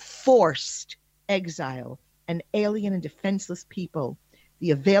forced exile, an alien and defenseless people,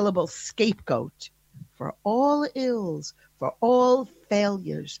 the available scapegoat for all ills, for all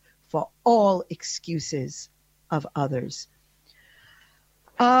failures, for all excuses of others.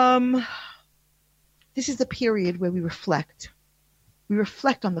 This is the period where we reflect. We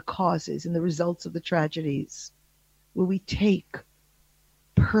reflect on the causes and the results of the tragedies, where we take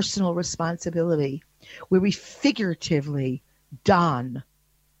personal responsibility, where we figuratively don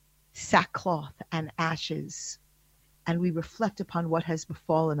sackcloth and ashes, and we reflect upon what has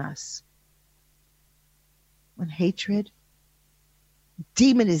befallen us. When hatred,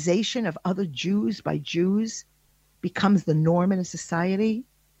 demonization of other Jews by Jews becomes the norm in a society,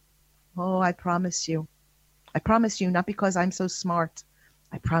 oh, I promise you, not because I'm so smart,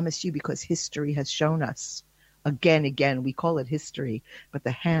 I promise you because history has shown us. Again, we call it history, but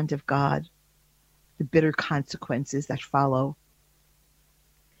the hand of God, the bitter consequences that follow.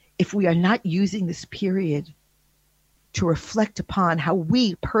 If we are not using this period to reflect upon how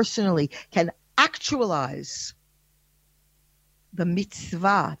we personally can actualize the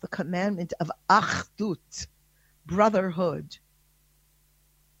mitzvah, the commandment of achdut, brotherhood,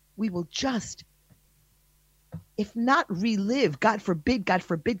 we will just, if not relive, God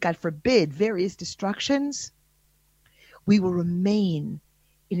forbid, various destructions, we will remain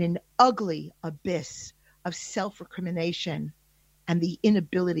in an ugly abyss of self-recrimination and the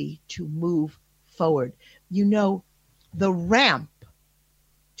inability to move forward. You know, the ramp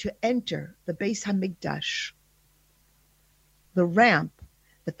to enter the Beis Hamikdash, the ramp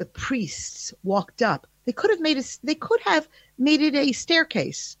that the priests walked up, they could have made it a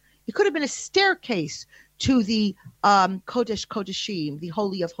staircase. It could have been a staircase to the Kodesh Kodeshim, the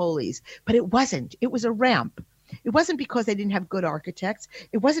Holy of Holies, but it wasn't. It was a ramp. It wasn't because they didn't have good architects.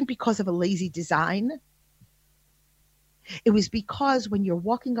 It wasn't because of a lazy design. It was because when you're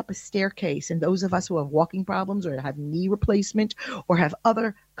walking up a staircase, and those of us who have walking problems or have knee replacement or have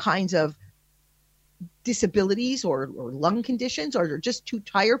other kinds of disabilities or lung conditions or are just too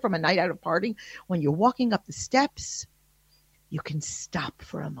tired from a night out of partying, when you're walking up the steps, you can stop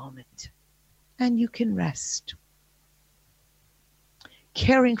for a moment and you can rest.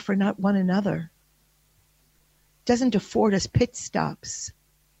 Caring for not one another doesn't afford us pit stops.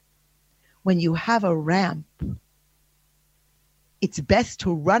 When you have a ramp, it's best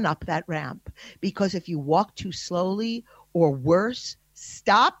to run up that ramp, because if you walk too slowly or worse,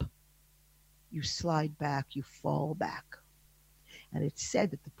 stop, you slide back, you fall back. And it's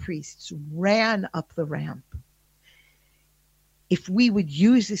said that the priests ran up the ramp. If we would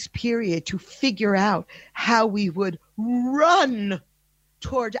use this period to figure out how we would run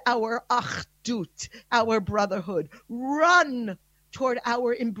toward our achdut, our brotherhood, run toward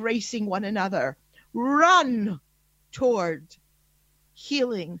our embracing one another, run toward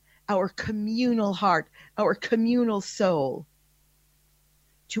healing our communal heart, our communal soul,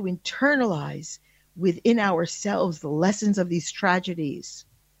 to internalize within ourselves the lessons of these tragedies.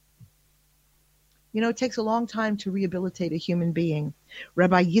 You know, it takes a long time to rehabilitate a human being.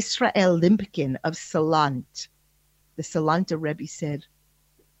 Rabbi Yisrael Limpkin of Salant, the Salanta Rebbe, said,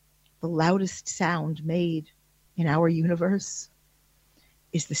 the loudest sound made in our universe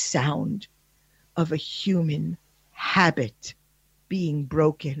is the sound of a human habit being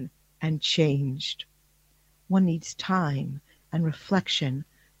broken and changed. One needs time and reflection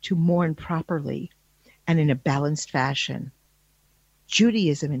to mourn properly and in a balanced fashion.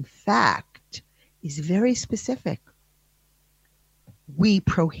 Judaism, in fact, is very specific. We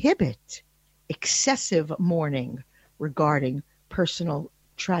prohibit excessive mourning regarding personal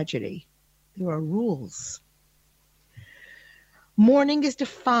tragedy. There are rules. Mourning is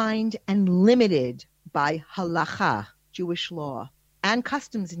defined and limited by halacha, Jewish law and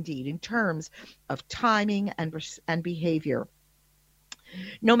customs, indeed, in terms of timing and behavior.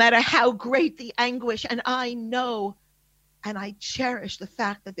 No matter how great the anguish, and I know and I cherish the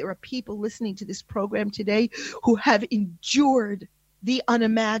fact that there are people listening to this program today who have endured the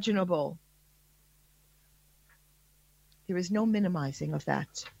unimaginable. There is no minimizing of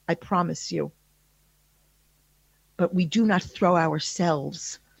that, I promise you. But we do not throw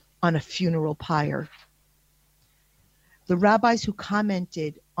ourselves on a funeral pyre. The rabbis who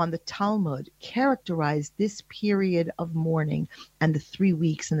commented on the Talmud characterized this period of mourning and the 3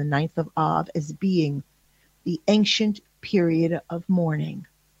 weeks in the 9th of Av as being the ancient period of mourning.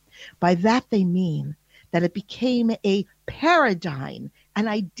 By that they mean that it became a paradigm, an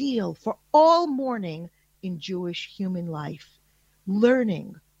ideal for all mourning in Jewish human life.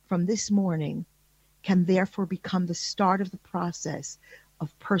 Learning from this mourning can therefore become the start of the process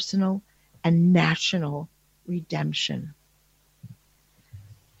of personal and national redemption.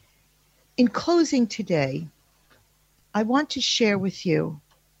 In closing today, I want to share with you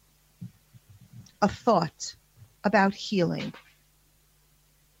a thought about healing,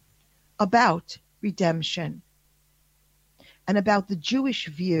 about redemption, and about the Jewish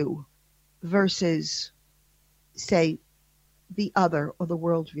view versus, say, the other or the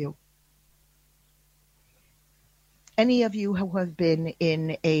worldview. Any of you who have been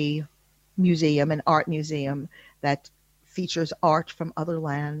in a museum, an art museum that features art from other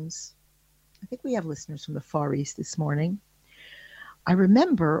lands, I think we have listeners from the Far East this morning. I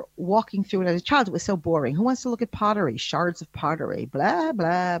remember walking through it as a child. It was so boring. Who wants to look at pottery, shards of pottery, blah,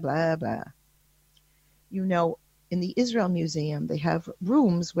 blah, blah, blah. You know, in the Israel Museum, they have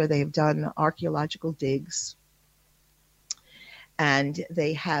rooms where they have done archaeological digs. And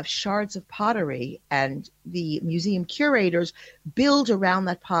they have shards of pottery, and the museum curators build around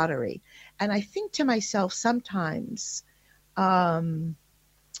that pottery. And I think to myself sometimes, so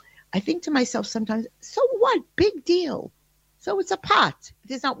what? Big deal. So it's a pot. If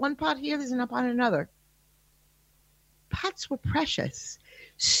there's not one pot here, there's not pot another. Pots were precious.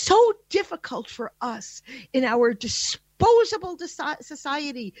 So difficult for us in our disposable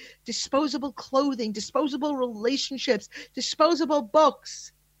society, disposable clothing, disposable relationships, disposable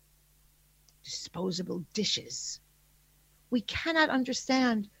books, disposable dishes. We cannot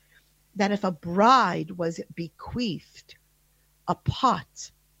understand that if a bride was bequeathed a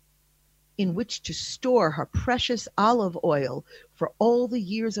pot in which to store her precious olive oil for all the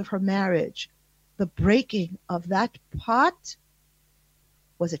years of her marriage, the breaking of that pot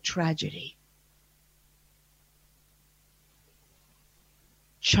was a tragedy.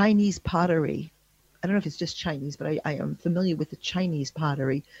 Chinese pottery, I don't know if it's just Chinese, but I am familiar with the Chinese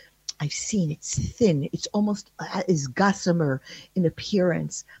pottery. I've seen it's thin. It's almost is gossamer in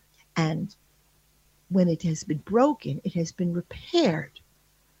appearance. And when it has been broken, it has been repaired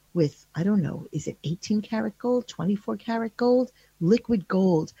with, I don't know, is it 18 karat gold, 24 karat gold, liquid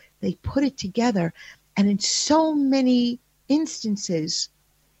gold? They put it together. And in so many instances,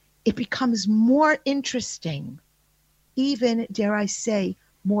 it becomes more interesting, even, dare I say,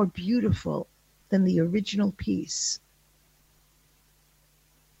 more beautiful than the original piece.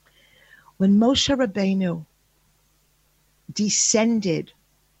 When Moshe Rabbeinu descended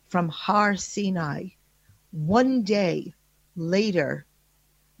from Har Sinai, one day later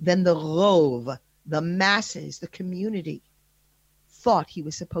than the Rov, the masses, the community, thought he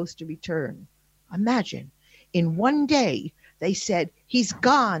was supposed to return. Imagine, in one day, they said, he's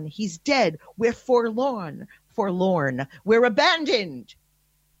gone, he's dead, we're forlorn, we're abandoned.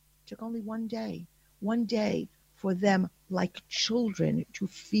 It took only one day for them, like children, to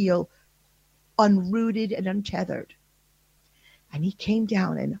feel unrooted and untethered. And he came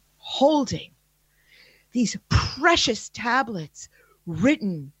down and holding these precious tablets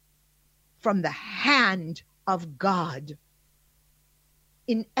written from the hand of God,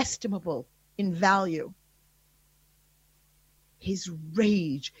 inestimable in value. His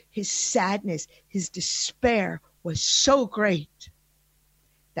rage, his sadness, his despair was so great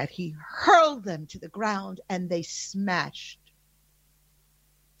that he hurled them to the ground and they smashed,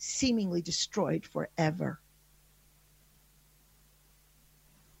 seemingly destroyed forever.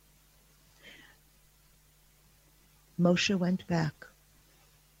 Moshe went back.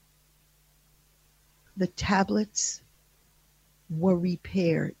 The tablets were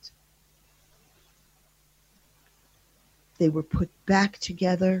repaired. They were put back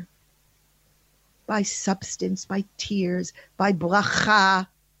together by substance, by tears, by bracha,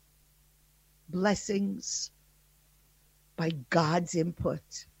 blessings, by God's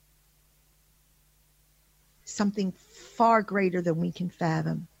input. Something far greater than we can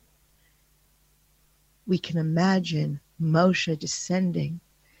fathom. we can imagine Moshe descending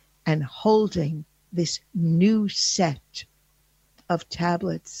and holding this new set of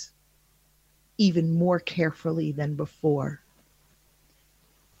tablets even more carefully than before.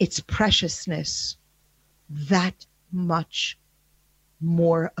 Its preciousness that much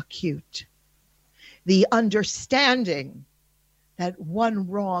more acute. The understanding that one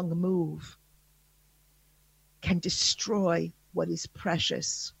wrong move can destroy what is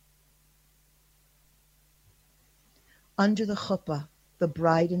precious. Under the chuppah, the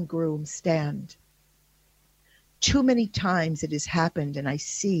bride and groom stand. Too many times it has happened, and I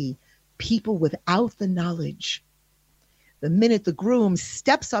see people without the knowledge. The minute the groom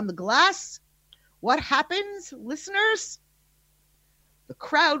steps on the glass, what happens, listeners? The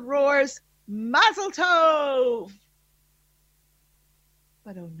crowd roars, Mazel Tov!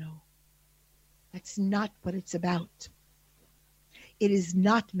 But oh no, that's not what it's about. It is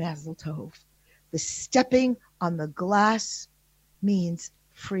not Mazel Tov. The stepping on the glass means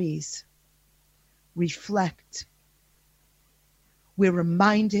freeze, reflect. We're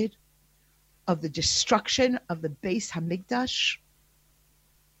reminded of the destruction of the Beis Hamikdash.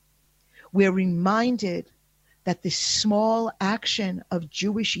 We're reminded that this small action of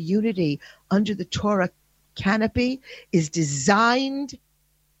Jewish unity under the Torah canopy is designed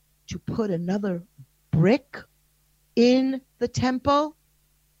to put another brick in the temple.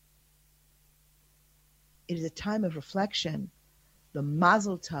 It is a time of reflection. The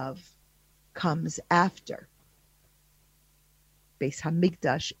Mazel Tov comes after. Beis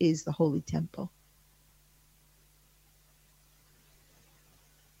Hamikdash is the holy temple.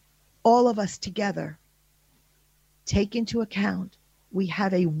 All of us together take into account we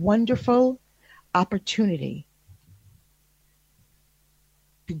have a wonderful opportunity.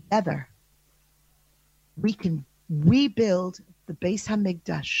 Together, we can rebuild the Beis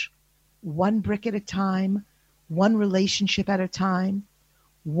Hamikdash one brick at a time, one relationship at a time,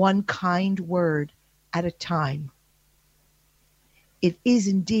 one kind word at a time. It is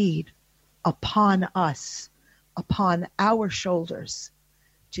indeed upon us, upon our shoulders,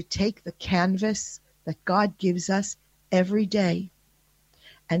 to take the canvas that God gives us every day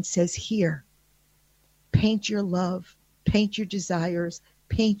and says, here, paint your love, paint your desires,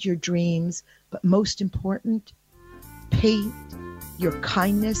 paint your dreams, but most important, paint your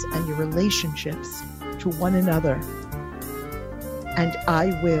kindness and your relationships to one another. And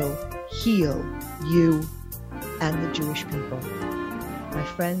I will heal you and the Jewish people. My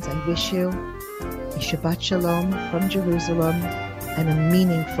friends, I wish you a Shabbat Shalom from Jerusalem and a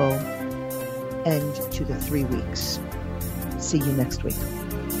meaningful end to the 3 weeks. See you next week.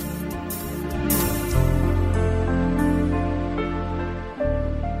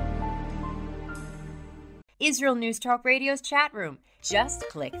 Israel News Talk Radio's chat room. Just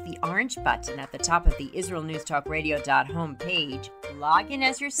click the orange button at the top of the IsraelNewsTalkRadio.home page, log in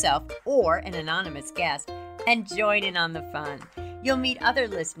as yourself or an anonymous guest, and join in on the fun. You'll meet other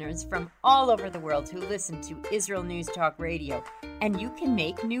listeners from all over the world who listen to Israel News Talk Radio, and you can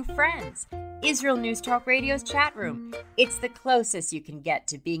make new friends. Israel News Talk Radio's chat room. It's the closest you can get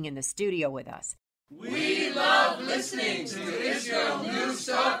to being in the studio with us. We love listening to Israel News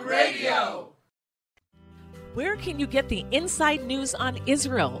Talk Radio. Where can you get the inside news on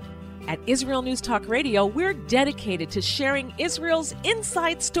Israel? At Israel News Talk Radio, we're dedicated to sharing Israel's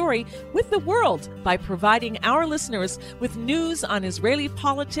inside story with the world by providing our listeners with news on Israeli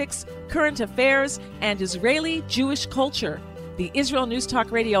politics, current affairs, and Israeli Jewish culture. The Israel News Talk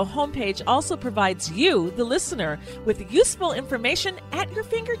Radio homepage also provides you, the listener, with useful information at your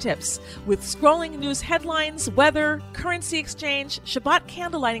fingertips, with scrolling news headlines, weather, currency exchange, Shabbat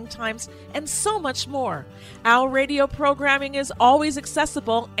candlelighting times, and so much more. Our radio programming is always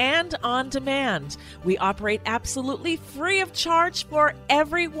accessible and on demand. We operate absolutely free of charge for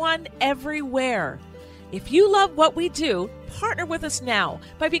everyone, everywhere. If you love what we do, partner with us now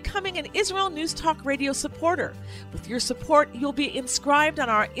by becoming an Israel News Talk Radio supporter. With your support, you'll be inscribed on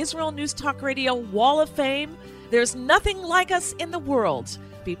our Israel News Talk Radio Wall of Fame. There's nothing like us in the world.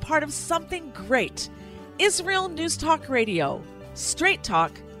 Be part of something great. Israel News Talk Radio. Straight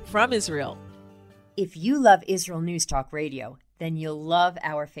talk from Israel. If you love Israel News Talk Radio, then you'll love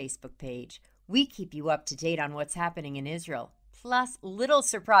our Facebook page. We keep you up to date on what's happening in Israel, plus little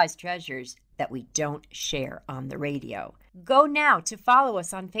surprise treasures that we don't share on the radio. Go now to follow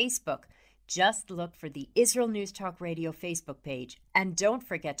us on Facebook. Just look for the Israel News Talk Radio Facebook page, and don't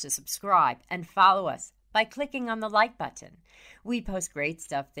forget to subscribe and follow us by clicking on the like button. We post great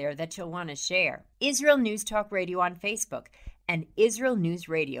stuff there that you'll want to share. Israel News Talk Radio on Facebook and Israel News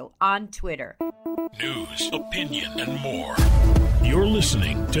Radio on Twitter. News, opinion, and more. You're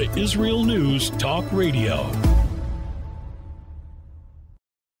listening to Israel News Talk Radio.